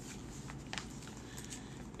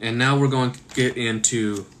 And now we're going to get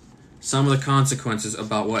into some of the consequences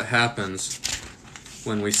about what happens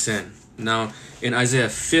when we sin. Now, in Isaiah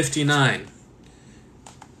 59,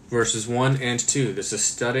 verses 1 and 2, this is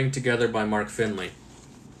Studying Together by Mark Finley.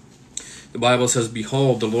 The Bible says,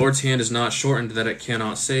 "Behold, the Lord's hand is not shortened that it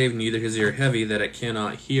cannot save, neither his ear heavy that it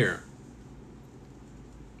cannot hear."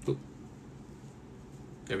 Oop.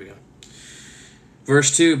 There we go.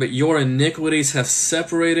 Verse 2, "But your iniquities have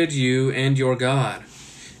separated you and your God,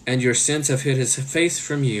 and your sins have hid his face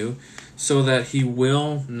from you, so that he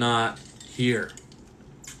will not hear."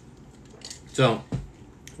 So,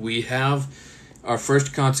 we have our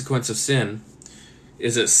first consequence of sin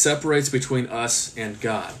is it separates between us and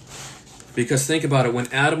God. Because think about it, when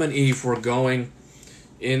Adam and Eve were going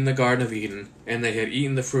in the Garden of Eden, and they had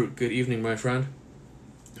eaten the fruit, good evening, my friend,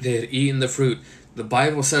 they had eaten the fruit, the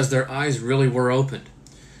Bible says their eyes really were opened.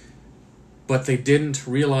 But they didn't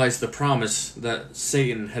realize the promise that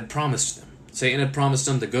Satan had promised them. Satan had promised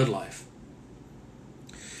them the good life.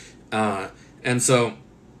 But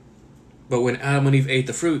when Adam and Eve ate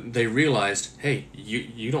the fruit, they realized, hey,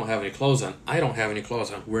 you don't have any clothes on. I don't have any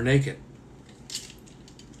clothes on. We're naked.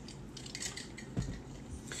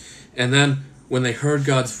 And then when they heard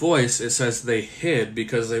God's voice, it says they hid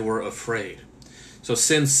because they were afraid. So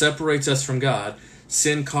sin separates us from God.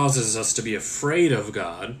 Sin causes us to be afraid of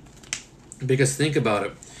God. Because think about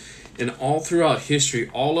it. And all throughout history,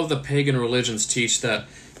 all of the pagan religions teach that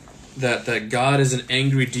God is an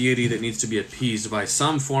angry deity that needs to be appeased by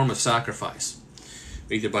some form of sacrifice.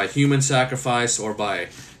 Either by human sacrifice or by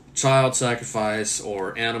child sacrifice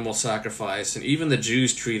or animal sacrifice. And even the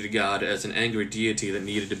Jews treated God as an angry deity that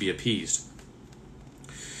needed to be appeased.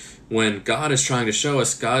 When God is trying to show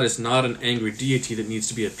us God is not an angry deity that needs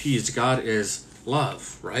to be appeased. God is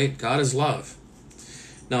love, right? God is love.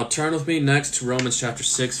 Now turn with me next to Romans chapter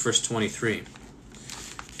 6, verse 23.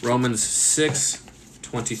 Romans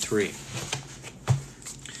 6:23.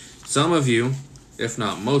 Some of you, if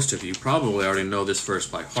not most of you, probably already know this verse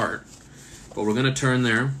by heart. But we're going to turn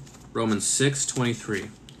there. Romans 6:23.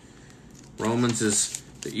 Romans is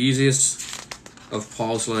the easiest of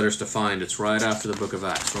Paul's letters to find. It's right after the book of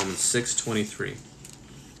Acts. Romans 6:23.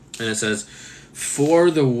 And it says, "For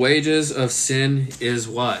the wages of sin is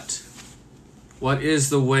what?" What is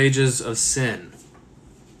the wages of sin?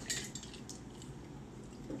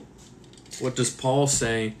 What does Paul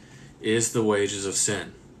say is the wages of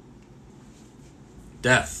sin?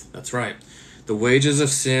 Death. That's right. The wages of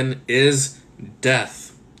sin is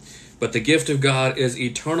death. But the gift of God is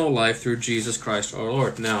eternal life through Jesus Christ our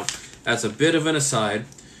Lord. Now, as a bit of an aside,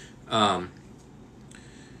 the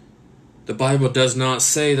Bible does not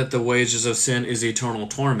say that the wages of sin is eternal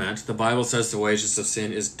torment. The Bible says the wages of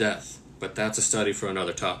sin is death. But that's a study for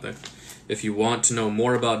another topic. If you want to know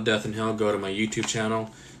more about death and hell, go to my YouTube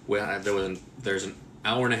channel. There's an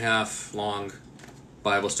hour and a half long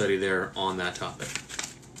Bible study there on that topic.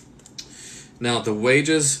 Now, the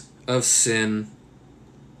wages of sin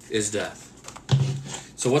is death.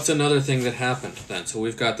 So what's another thing that happened then? So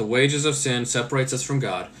we've got the wages of sin separates us from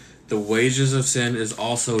God. The wages of sin is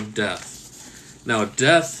also death. Now,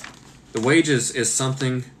 death, the wages is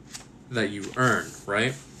something that you earn,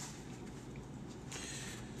 right?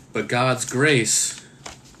 But God's grace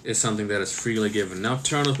is something that is freely given. Now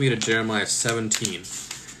turn with me to Jeremiah 17.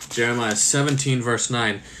 Jeremiah 17, verse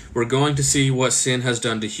 9. We're going to see what sin has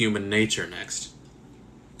done to human nature next.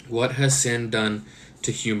 What has sin done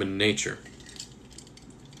to human nature?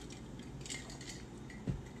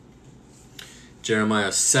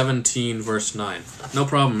 Jeremiah 17, verse 9. No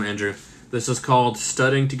problem, Andrew. This is called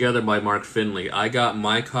Studying Together by Mark Finley. I got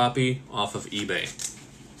my copy off of eBay.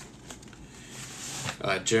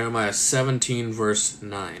 Jeremiah 17, verse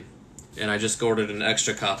 9. And I just ordered an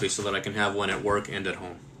extra copy so that I can have one at work and at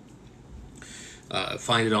home.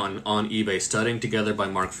 Find it on eBay, Studying Together by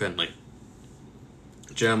Mark Finley.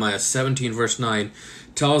 Jeremiah 17, verse 9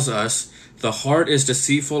 tells us, "The heart is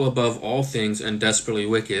deceitful above all things and desperately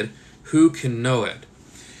wicked. Who can know it?"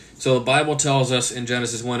 So the Bible tells us in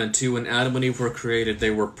Genesis 1 and 2, when Adam and Eve were created, they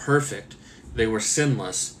were perfect. They were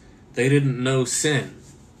sinless. They didn't know sin.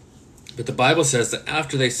 But the Bible says that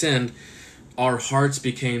after they sinned, our hearts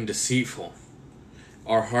became deceitful.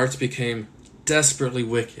 Our hearts became desperately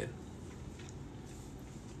wicked.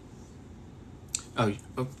 Oh,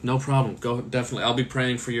 no problem. Go, definitely. I'll be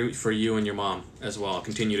praying for you and your mom as well. I'll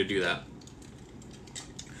continue to do that.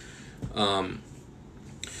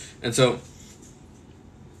 And so,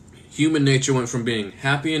 human nature went from being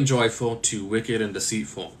happy and joyful to wicked and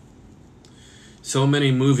deceitful. So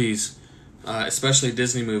many movies, especially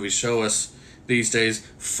Disney movies, show us these days,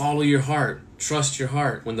 follow your heart, trust your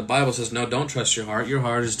heart. When the Bible says, no, don't trust your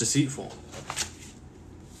heart is deceitful.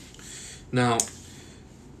 Now,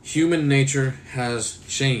 human nature has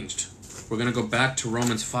changed. We're going to go back to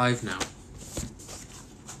Romans 5 now.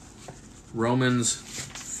 Romans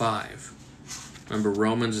 5. Remember,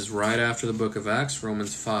 Romans is right after the book of Acts,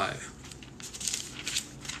 Romans 5.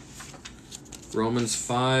 Romans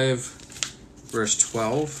 5, verse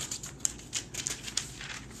 12.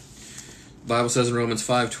 The Bible says in Romans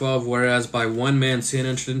 5:12, whereas by one man sin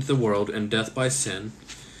entered into the world, and death by sin,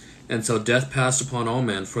 and so death passed upon all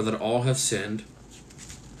men, for that all have sinned.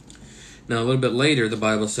 Now a little bit later, the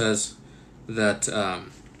Bible says that,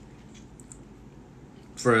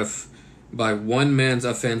 for if by one man's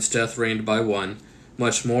offense death reigned by one,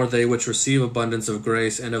 much more they which receive abundance of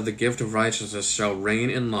grace and of the gift of righteousness shall reign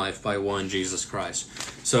in life by one, Jesus Christ.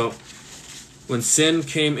 So, when sin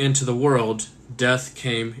came into the world, death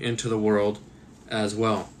came into the world as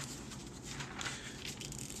well.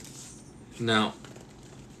 Now,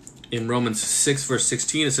 in Romans 6, verse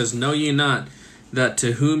 16, it says, know ye not that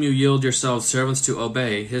to whom you yield yourselves servants to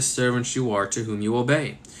obey, his servants you are to whom you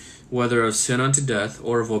obey, whether of sin unto death,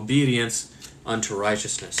 or of obedience unto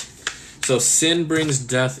righteousness. So sin brings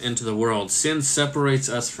death into the world. Sin separates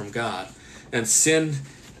us from God. And sin,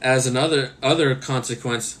 as another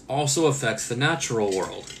consequence, also affects the natural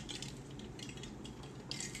world.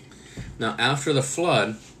 Now, after the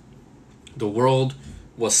flood, the world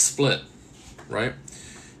was split, right?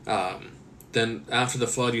 Then after the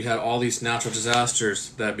flood, you had all these natural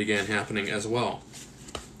disasters that began happening as well.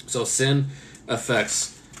 So sin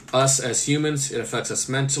affects us as humans. It affects us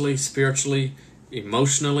mentally, spiritually,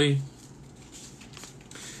 emotionally,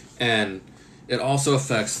 and it also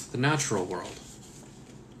affects the natural world.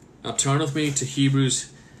 Now turn with me to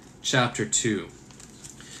Hebrews chapter 2.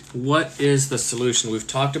 What is the solution? We've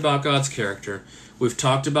talked about God's character. We've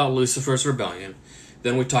talked about Lucifer's rebellion.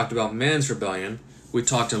 Then we talked about man's rebellion. We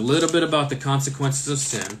talked a little bit about the consequences of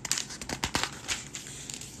sin.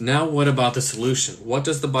 Now what about the solution? What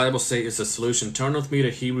does the Bible say is the solution? Turn with me to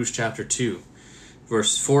Hebrews chapter 2,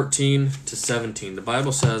 verse 14 to 17. The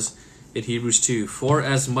Bible says in Hebrews 2, for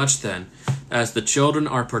as much then as the children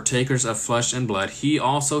are partakers of flesh and blood, he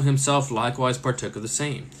also himself likewise partook of the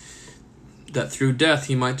same, that through death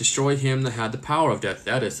he might destroy him that had the power of death,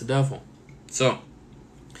 that is, the devil. So,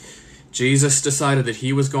 Jesus decided that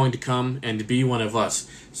he was going to come and be one of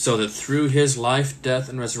us, so that through his life, death,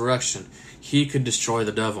 and resurrection, he could destroy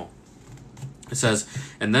the devil. It says,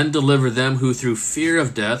 and then deliver them who through fear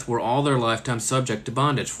of death were all their lifetime subject to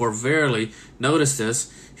bondage. For verily, notice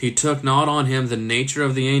this, he took not on him the nature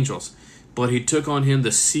of the angels, but he took on him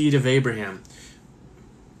the seed of Abraham.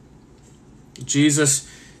 Jesus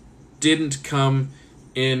didn't come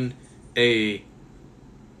in a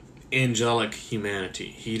angelic humanity.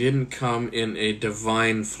 He didn't come in a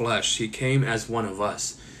divine flesh. He came as one of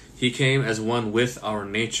us. He came as one with our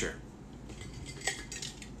nature.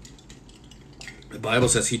 The Bible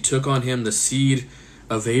says he took on him the seed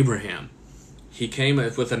of Abraham. He came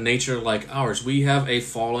with a nature like ours. We have a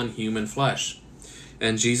fallen human flesh.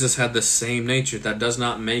 And Jesus had the same nature. That does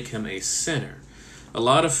not make him a sinner. A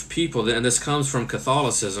lot of people, and this comes from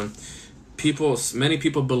Catholicism, many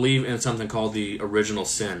people believe in something called the original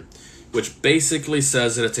sin, which basically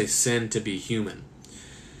says that it's a sin to be human.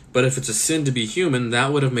 But if it's a sin to be human,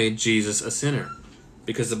 that would have made Jesus a sinner,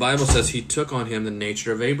 because the Bible says he took on him the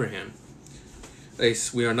nature of Abraham.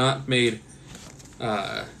 We are not made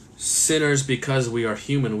sinners because we are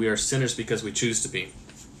human. We are sinners because we choose to be.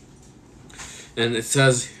 And it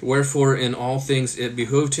says, wherefore in all things it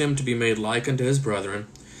behooved him to be made like unto his brethren,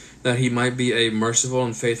 that he might be a merciful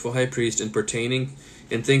and faithful high priest in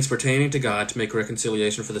things pertaining to God, to make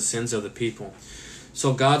reconciliation for the sins of the people.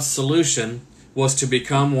 So God's solution was to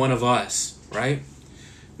become one of us, right?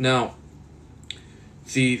 Now,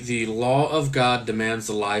 the law of God demands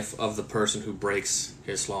the life of the person who breaks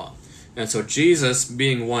his law. And so Jesus,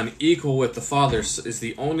 being one equal with the Father, is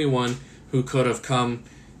the only one who could have come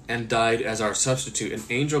and died as our substitute. An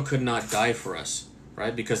angel could not die for us,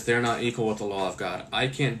 right? Because they're not equal with the law of God. I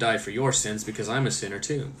can't die for your sins because I'm a sinner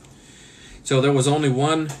too. So there was only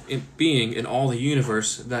one being in all the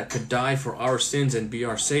universe that could die for our sins and be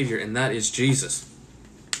our Savior, and that is Jesus.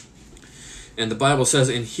 And the Bible says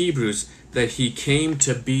in Hebrews that he came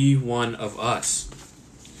to be one of us.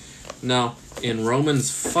 Now, in Romans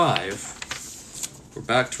 5, we're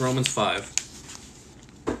back to Romans 5.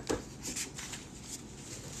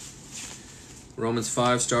 Romans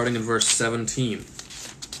 5, starting in verse 17.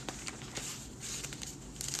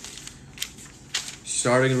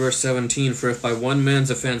 Starting in verse 17, for if by one man's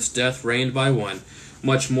offense death reigned by one,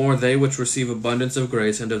 much more they which receive abundance of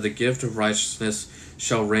grace and of the gift of righteousness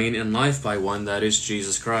shall reign in life by one, that is,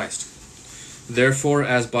 Jesus Christ. Therefore,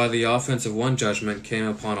 as by the offense of one judgment came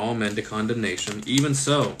upon all men to condemnation, even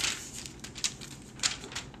so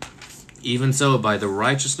by the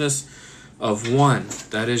righteousness of one,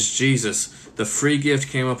 that is, Jesus, the free gift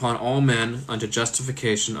came upon all men unto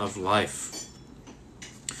justification of life.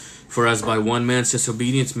 For as by one man's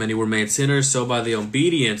disobedience many were made sinners, so by the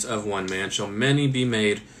obedience of one man shall many be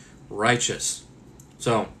made righteous.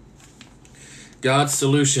 So, God's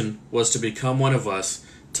solution was to become one of us,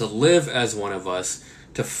 to live as one of us,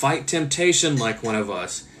 to fight temptation like one of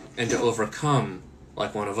us, and to overcome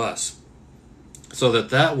like one of us. So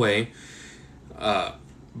that way,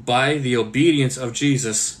 by the obedience of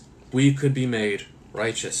Jesus, we could be made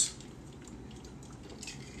righteous.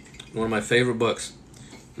 One of my favorite books,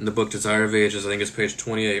 in the book Desire of Ages, I think it's page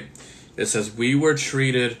 28, it says,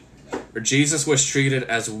 Jesus was treated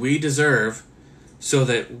as we deserve, so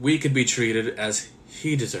that we could be treated as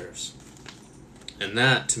he deserves. And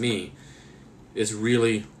that, to me, is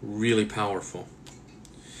really, really powerful.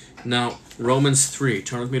 Now, Romans 3.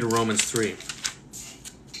 Turn with me to Romans 3.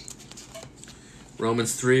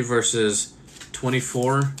 Romans 3, verses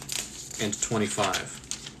 24 and 25.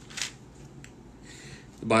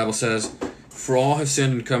 The Bible says, for all have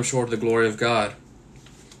sinned and come short of the glory of God,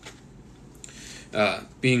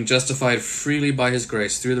 being justified freely by his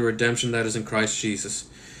grace through the redemption that is in Christ Jesus,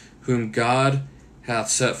 whom God hath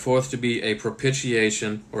set forth to be a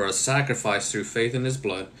propitiation, or a sacrifice through faith in his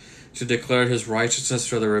blood, to declare his righteousness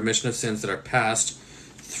for the remission of sins that are past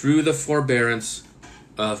through the forbearance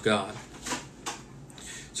of God.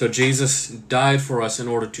 So Jesus died for us in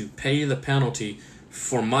order to pay the penalty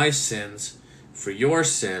for my sins, for your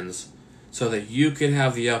sins, so that you can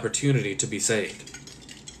have the opportunity to be saved.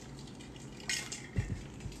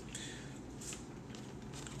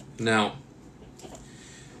 Now,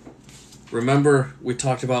 remember we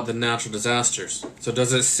talked about the natural disasters. So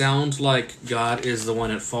does it sound like God is the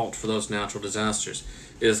one at fault for those natural disasters?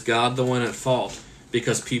 Is God the one at fault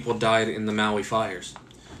because people died in the Maui fires?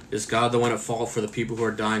 Is God the one at fault for the people who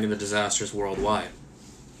are dying in the disasters worldwide?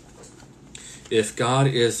 If God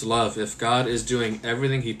is love, if God is doing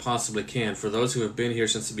everything he possibly can for those who have been here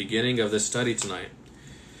since the beginning of this study tonight,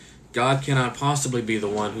 God cannot possibly be the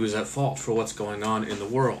one who is at fault for what's going on in the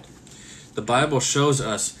world. The Bible shows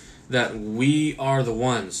us that we are the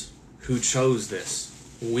ones who chose this.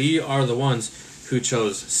 We are the ones who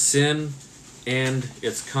chose sin and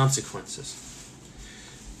its consequences.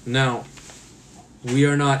 Now, we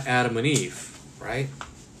are not Adam and Eve, right?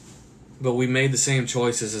 But we made the same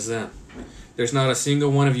choices as them. There's not a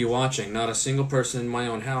single one of you watching, not a single person in my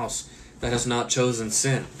own house that has not chosen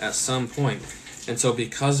sin at some point. And so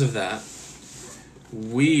because of that,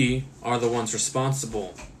 we are the ones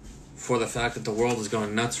responsible for the fact that the world is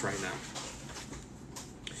going nuts right now.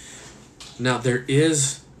 Now, there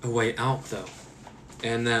is a way out, though.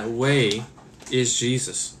 And that way is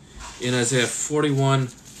Jesus. In Isaiah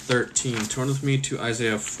 41:13, turn with me to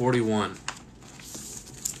Isaiah 41.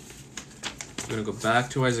 I'm going to go back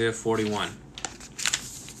to Isaiah 41.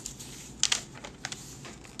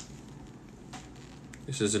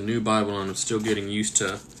 This is a new Bible, and I'm still getting used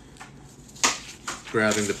to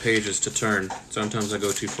grabbing the pages to turn. Sometimes I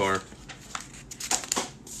go too far.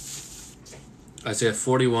 Isaiah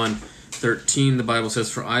 41:13, the Bible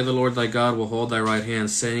says, for I, the Lord thy God, will hold thy right hand,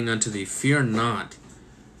 saying unto thee, fear not,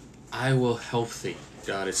 I will help thee.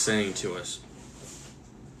 God is saying to us.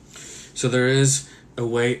 So there is a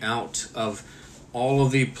way out of all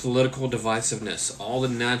of the political divisiveness, all the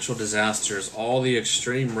natural disasters, all the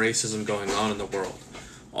extreme racism going on in the world,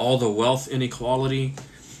 all the wealth inequality,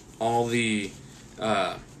 all the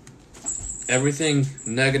everything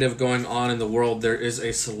negative going on in the world. There is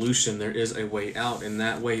a solution. There is a way out, and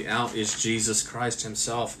that way out is Jesus Christ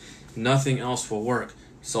himself. Nothing else will work.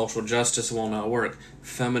 Social justice will not work.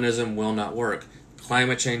 Feminism will not work.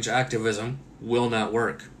 Climate change activism will not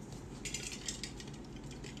work.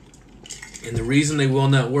 And the reason they will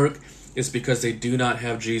not work is because they do not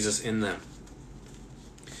have Jesus in them.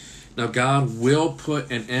 Now, God will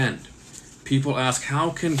put an end. People ask, how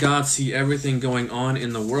can God see everything going on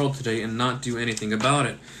in the world today and not do anything about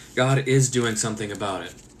it? God is doing something about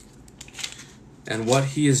it. And what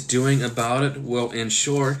he is doing about it will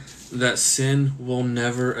ensure that sin will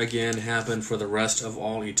never again happen for the rest of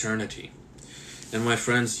all eternity. And my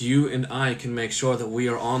friends, you and I can make sure that we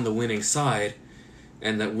are on the winning side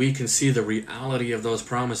and that we can see the reality of those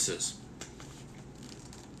promises.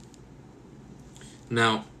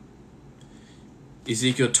 Now,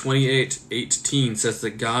 Ezekiel 28:18 says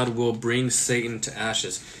that God will bring Satan to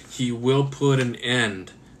ashes. He will put an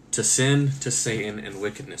end to sin, to Satan, and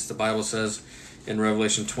wickedness. The Bible says in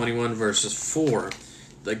Revelation 21 verses 4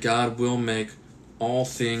 that God will make all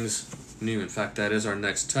things new. In fact, that is our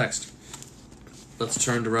next text. Let's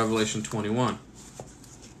turn to Revelation 21.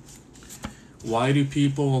 Why do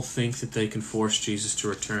people think that they can force Jesus to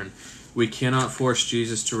return? We cannot force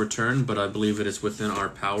Jesus to return, but I believe it is within our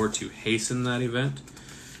power to hasten that event,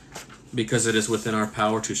 because it is within our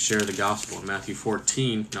power to share the gospel. In Matthew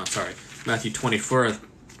 24,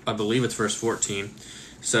 I believe it's verse 14,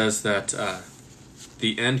 says that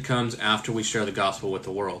the end comes after we share the gospel with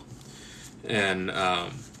the world. And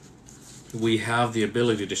we have the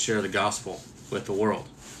ability to share the gospel with the world.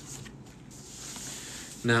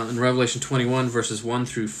 Now, in Revelation 21, verses 1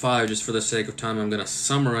 through 5, just for the sake of time, I'm going to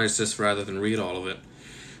summarize this rather than read all of it.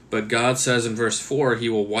 But God says in verse 4, He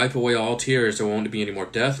will wipe away all tears. There won't be any more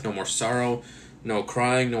death, no more sorrow, no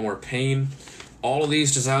crying, no more pain. All of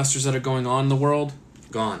these disasters that are going on in the world,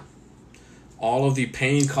 gone. All of the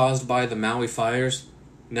pain caused by the Maui fires,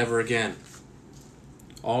 never again.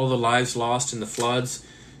 All of the lives lost in the floods,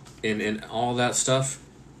 in all that stuff,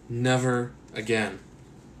 never again.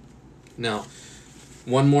 Now,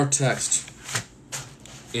 one more text.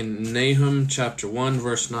 In Nahum chapter 1,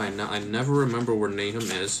 verse 9. Now, I never remember where Nahum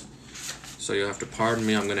is, so you'll have to pardon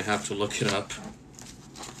me. I'm going to have to look it up.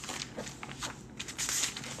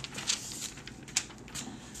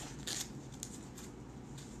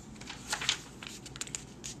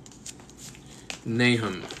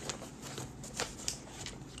 Nahum.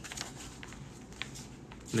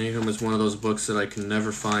 Nahum is one of those books that I can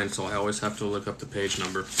never find, so I always have to look up the page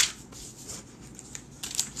number.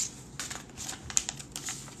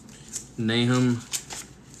 Nahum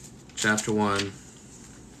chapter 1,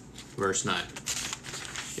 verse 9.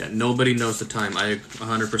 Yeah, nobody knows the time. I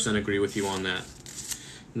 100% agree with you on that.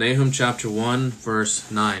 Nahum chapter 1,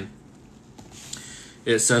 verse 9.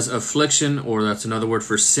 It says, affliction, or that's another word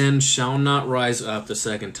for sin, shall not rise up the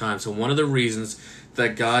second time. So one of the reasons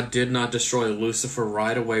that God did not destroy Lucifer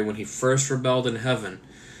right away when he first rebelled in heaven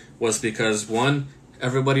was because, one,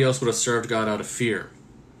 everybody else would have served God out of fear.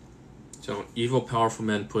 So evil, powerful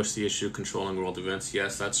men push the issue of controlling world events.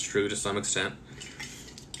 Yes, that's true to some extent.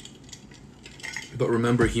 But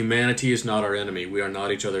remember, humanity is not our enemy. We are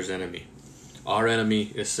not each other's enemy. Our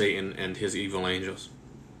enemy is Satan and his evil angels.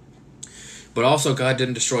 But also, God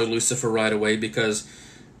didn't destroy Lucifer right away because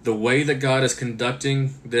the way that God is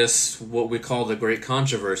conducting this, what we call the Great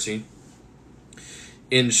Controversy,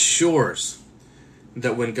 ensures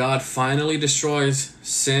that when God finally destroys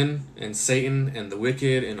sin and Satan and the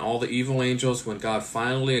wicked and all the evil angels, when God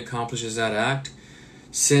finally accomplishes that act,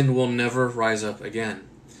 sin will never rise up again.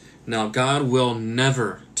 Now, God will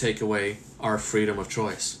never take away our freedom of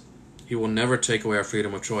choice. He will never take away our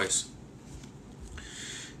freedom of choice.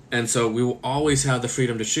 And so we will always have the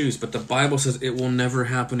freedom to choose, but the Bible says it will never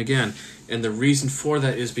happen again. And the reason for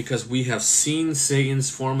that is because we have seen Satan's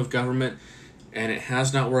form of government, and it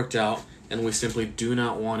has not worked out, and we simply do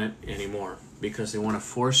not want it anymore because they want to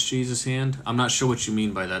force Jesus' hand. I'm not sure what you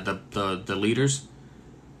mean by that. The leaders?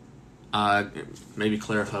 Maybe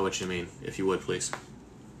clarify what you mean, if you would, please.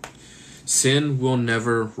 Sin will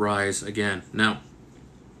never rise again. Now,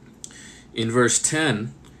 in verse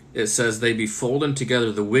 10, it says, they be folded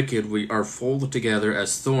together, the wicked we are folded together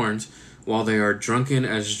as thorns, while they are drunken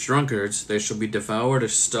as drunkards, they shall be devoured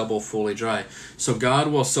as stubble fully dry. So God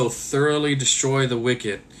will so thoroughly destroy the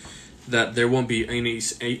wicked that there won't be any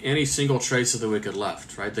single trace of the wicked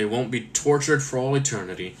left, right? They won't be tortured for all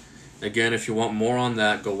eternity. Again, if you want more on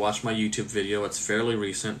that, go watch my YouTube video. It's fairly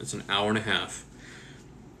recent. It's an hour and a half.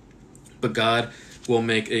 But God will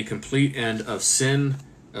make a complete end of sin,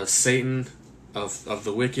 of Satan, of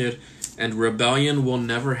the wicked, and rebellion will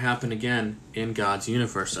never happen again in God's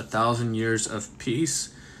universe. 1,000 years of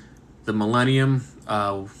peace, the millennium.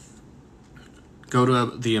 Go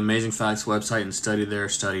to the Amazing Facts website and study their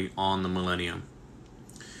study on the millennium.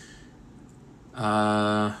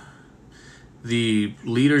 The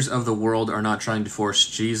leaders of the world are not trying to force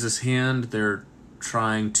Jesus' hand. They're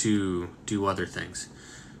trying to do other things.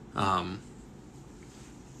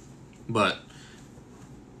 But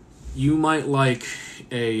you might like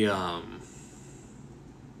a,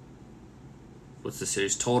 what's the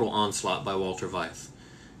series? Total Onslaught by Walter Veith.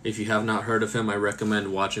 If you have not heard of him, I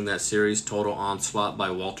recommend watching that series, Total Onslaught by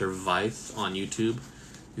Walter Veith on YouTube.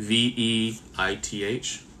 Veith.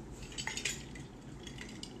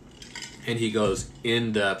 And he goes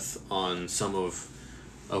in depth on some of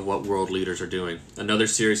what world leaders are doing. Another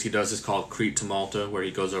series he does is called Crete to Malta, where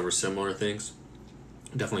he goes over similar things.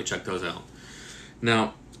 Definitely check those out.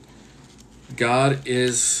 Now, God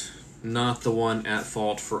is not the one at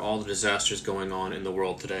fault for all the disasters going on in the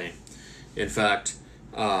world today. In fact,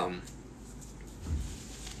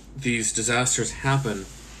 these disasters happen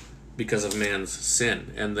because of man's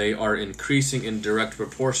sin, and they are increasing in direct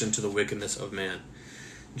proportion to the wickedness of man.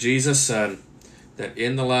 Jesus said that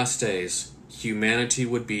in the last days, humanity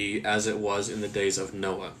would be as it was in the days of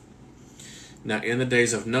Noah. Now, in the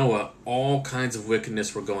days of Noah, all kinds of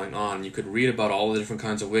wickedness were going on. You could read about all the different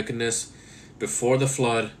kinds of wickedness before the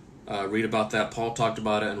flood. Read about that. Paul talked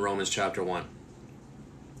about it in Romans chapter 1.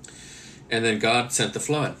 And then God sent the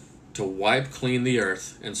flood to wipe clean the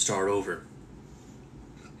earth and start over.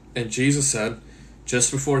 And Jesus said,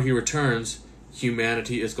 just before he returns,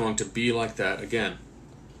 humanity is going to be like that again.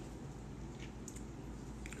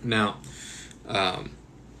 Now,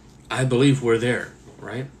 I believe we're there,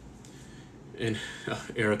 right? And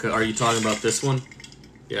Erica, are you talking about this one?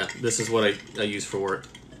 Yeah, this is what I use for work.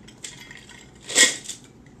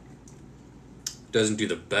 Doesn't do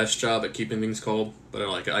the best job at keeping things cold, but I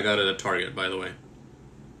like it. I got it at Target, by the way.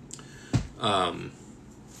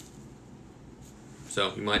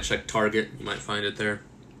 So you might check Target, you might find it there.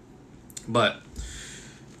 But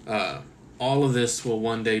all of this will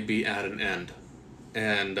one day be at an end.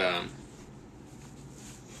 And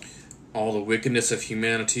all the wickedness of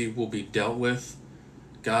humanity will be dealt with.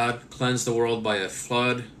 God cleansed the world by a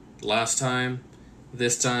flood last time.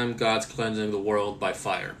 This time, God's cleansing the world by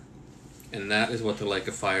fire. And that is what the lake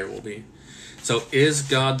of fire will be. So is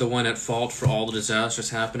God the one at fault for all the disasters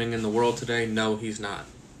happening in the world today? No, he's not.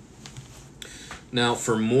 Now,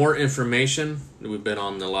 for more information, we've been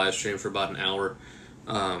on the live stream for about an hour.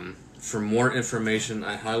 For more information,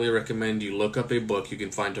 I highly recommend you look up a book. You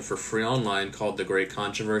can find it for free online called The Great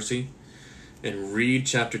Controversy. And read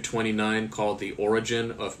chapter 29 called The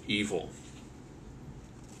Origin of Evil.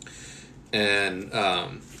 And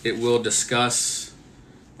it will discuss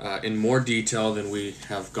in more detail than we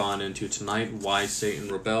have gone into tonight why Satan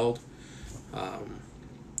rebelled.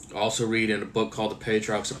 Also read in a book called The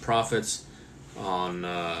Patriarchs of Prophets on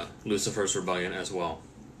Lucifer's rebellion as well.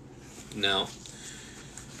 Now,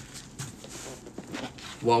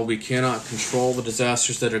 while we cannot control the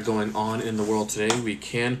disasters that are going on in the world today, we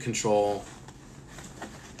can control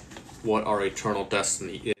what our eternal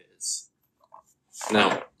destiny is.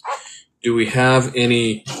 Now, do we have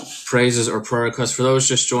any praises or prayer requests? For those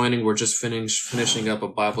just joining, we're just finishing up a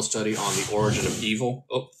Bible study on the origin of evil.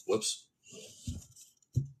 Oh, whoops.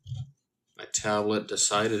 My tablet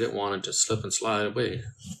decided it wanted to slip and slide away.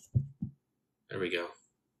 There we go.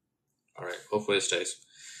 All right, hopefully it stays.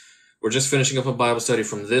 We're just finishing up a Bible study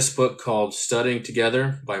from this book called Studying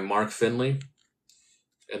Together by Mark Finley.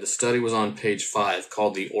 And the study was on page 5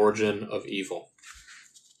 called The Origin of Evil.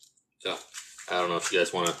 So, I don't know if you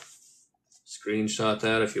guys want to screenshot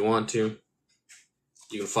that if you want to.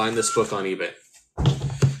 You can find this book on eBay.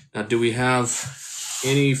 Now, do we have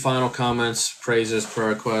any final comments, praises, prayer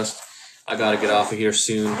requests? I got to get off of here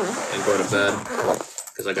soon and go to bed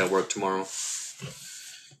because I got work tomorrow.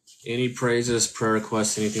 Any praises, prayer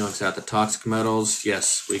requests, anything like that? The toxic metals,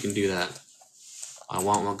 yes, we can do that. I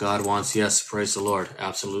want what God wants, yes, praise the Lord,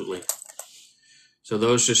 absolutely. So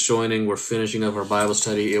those just joining, we're finishing up our Bible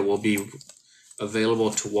study. It will be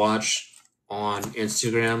available to watch on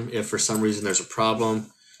Instagram. If for some reason there's a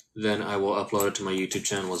problem, then I will upload it to my YouTube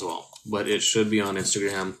channel as well. But it should be on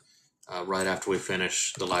Instagram right after we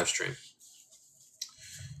finish the live stream.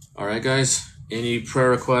 All right, guys. Any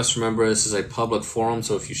prayer requests? Remember, this is a public forum,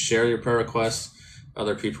 so if you share your prayer requests,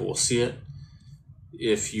 other people will see it.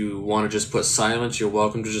 If you want to just put silent, you're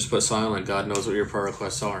welcome to just put silent. God knows what your prayer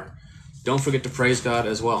requests are. Don't forget to praise God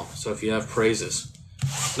as well. So if you have praises,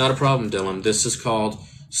 not a problem, Dylan. This is called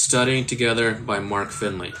Studying Together by Mark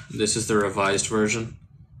Finley. This is the revised version,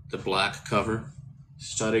 the black cover.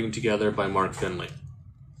 Studying Together by Mark Finley.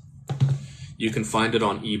 You can find it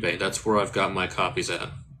on eBay. That's where I've got my copies at.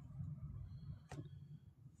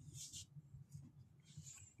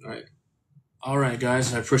 All right,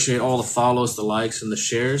 guys. I appreciate all the follows, the likes, and the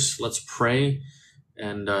shares. Let's pray,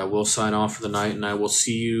 and we'll sign off for the night, and I will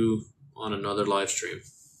see you on another live stream.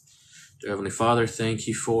 Dear Heavenly Father, thank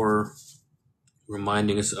you for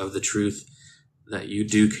reminding us of the truth that you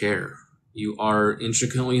do care. You are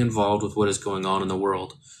intricately involved with what is going on in the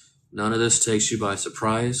world. None of this takes you by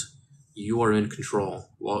surprise. You are in control.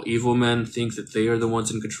 While evil men think that they are the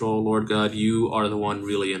ones in control, Lord God, you are the one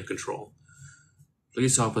really in control.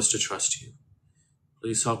 Please help us to trust you.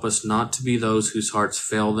 Please help us not to be those whose hearts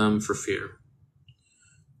fail them for fear.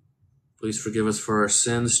 Please forgive us for our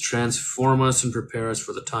sins, transform us, and prepare us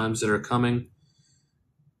for the times that are coming.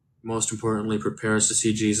 Most importantly, prepare us to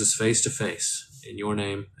see Jesus face to face. In your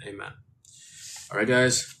name, amen. All right,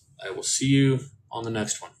 guys, I will see you on the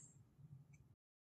next one.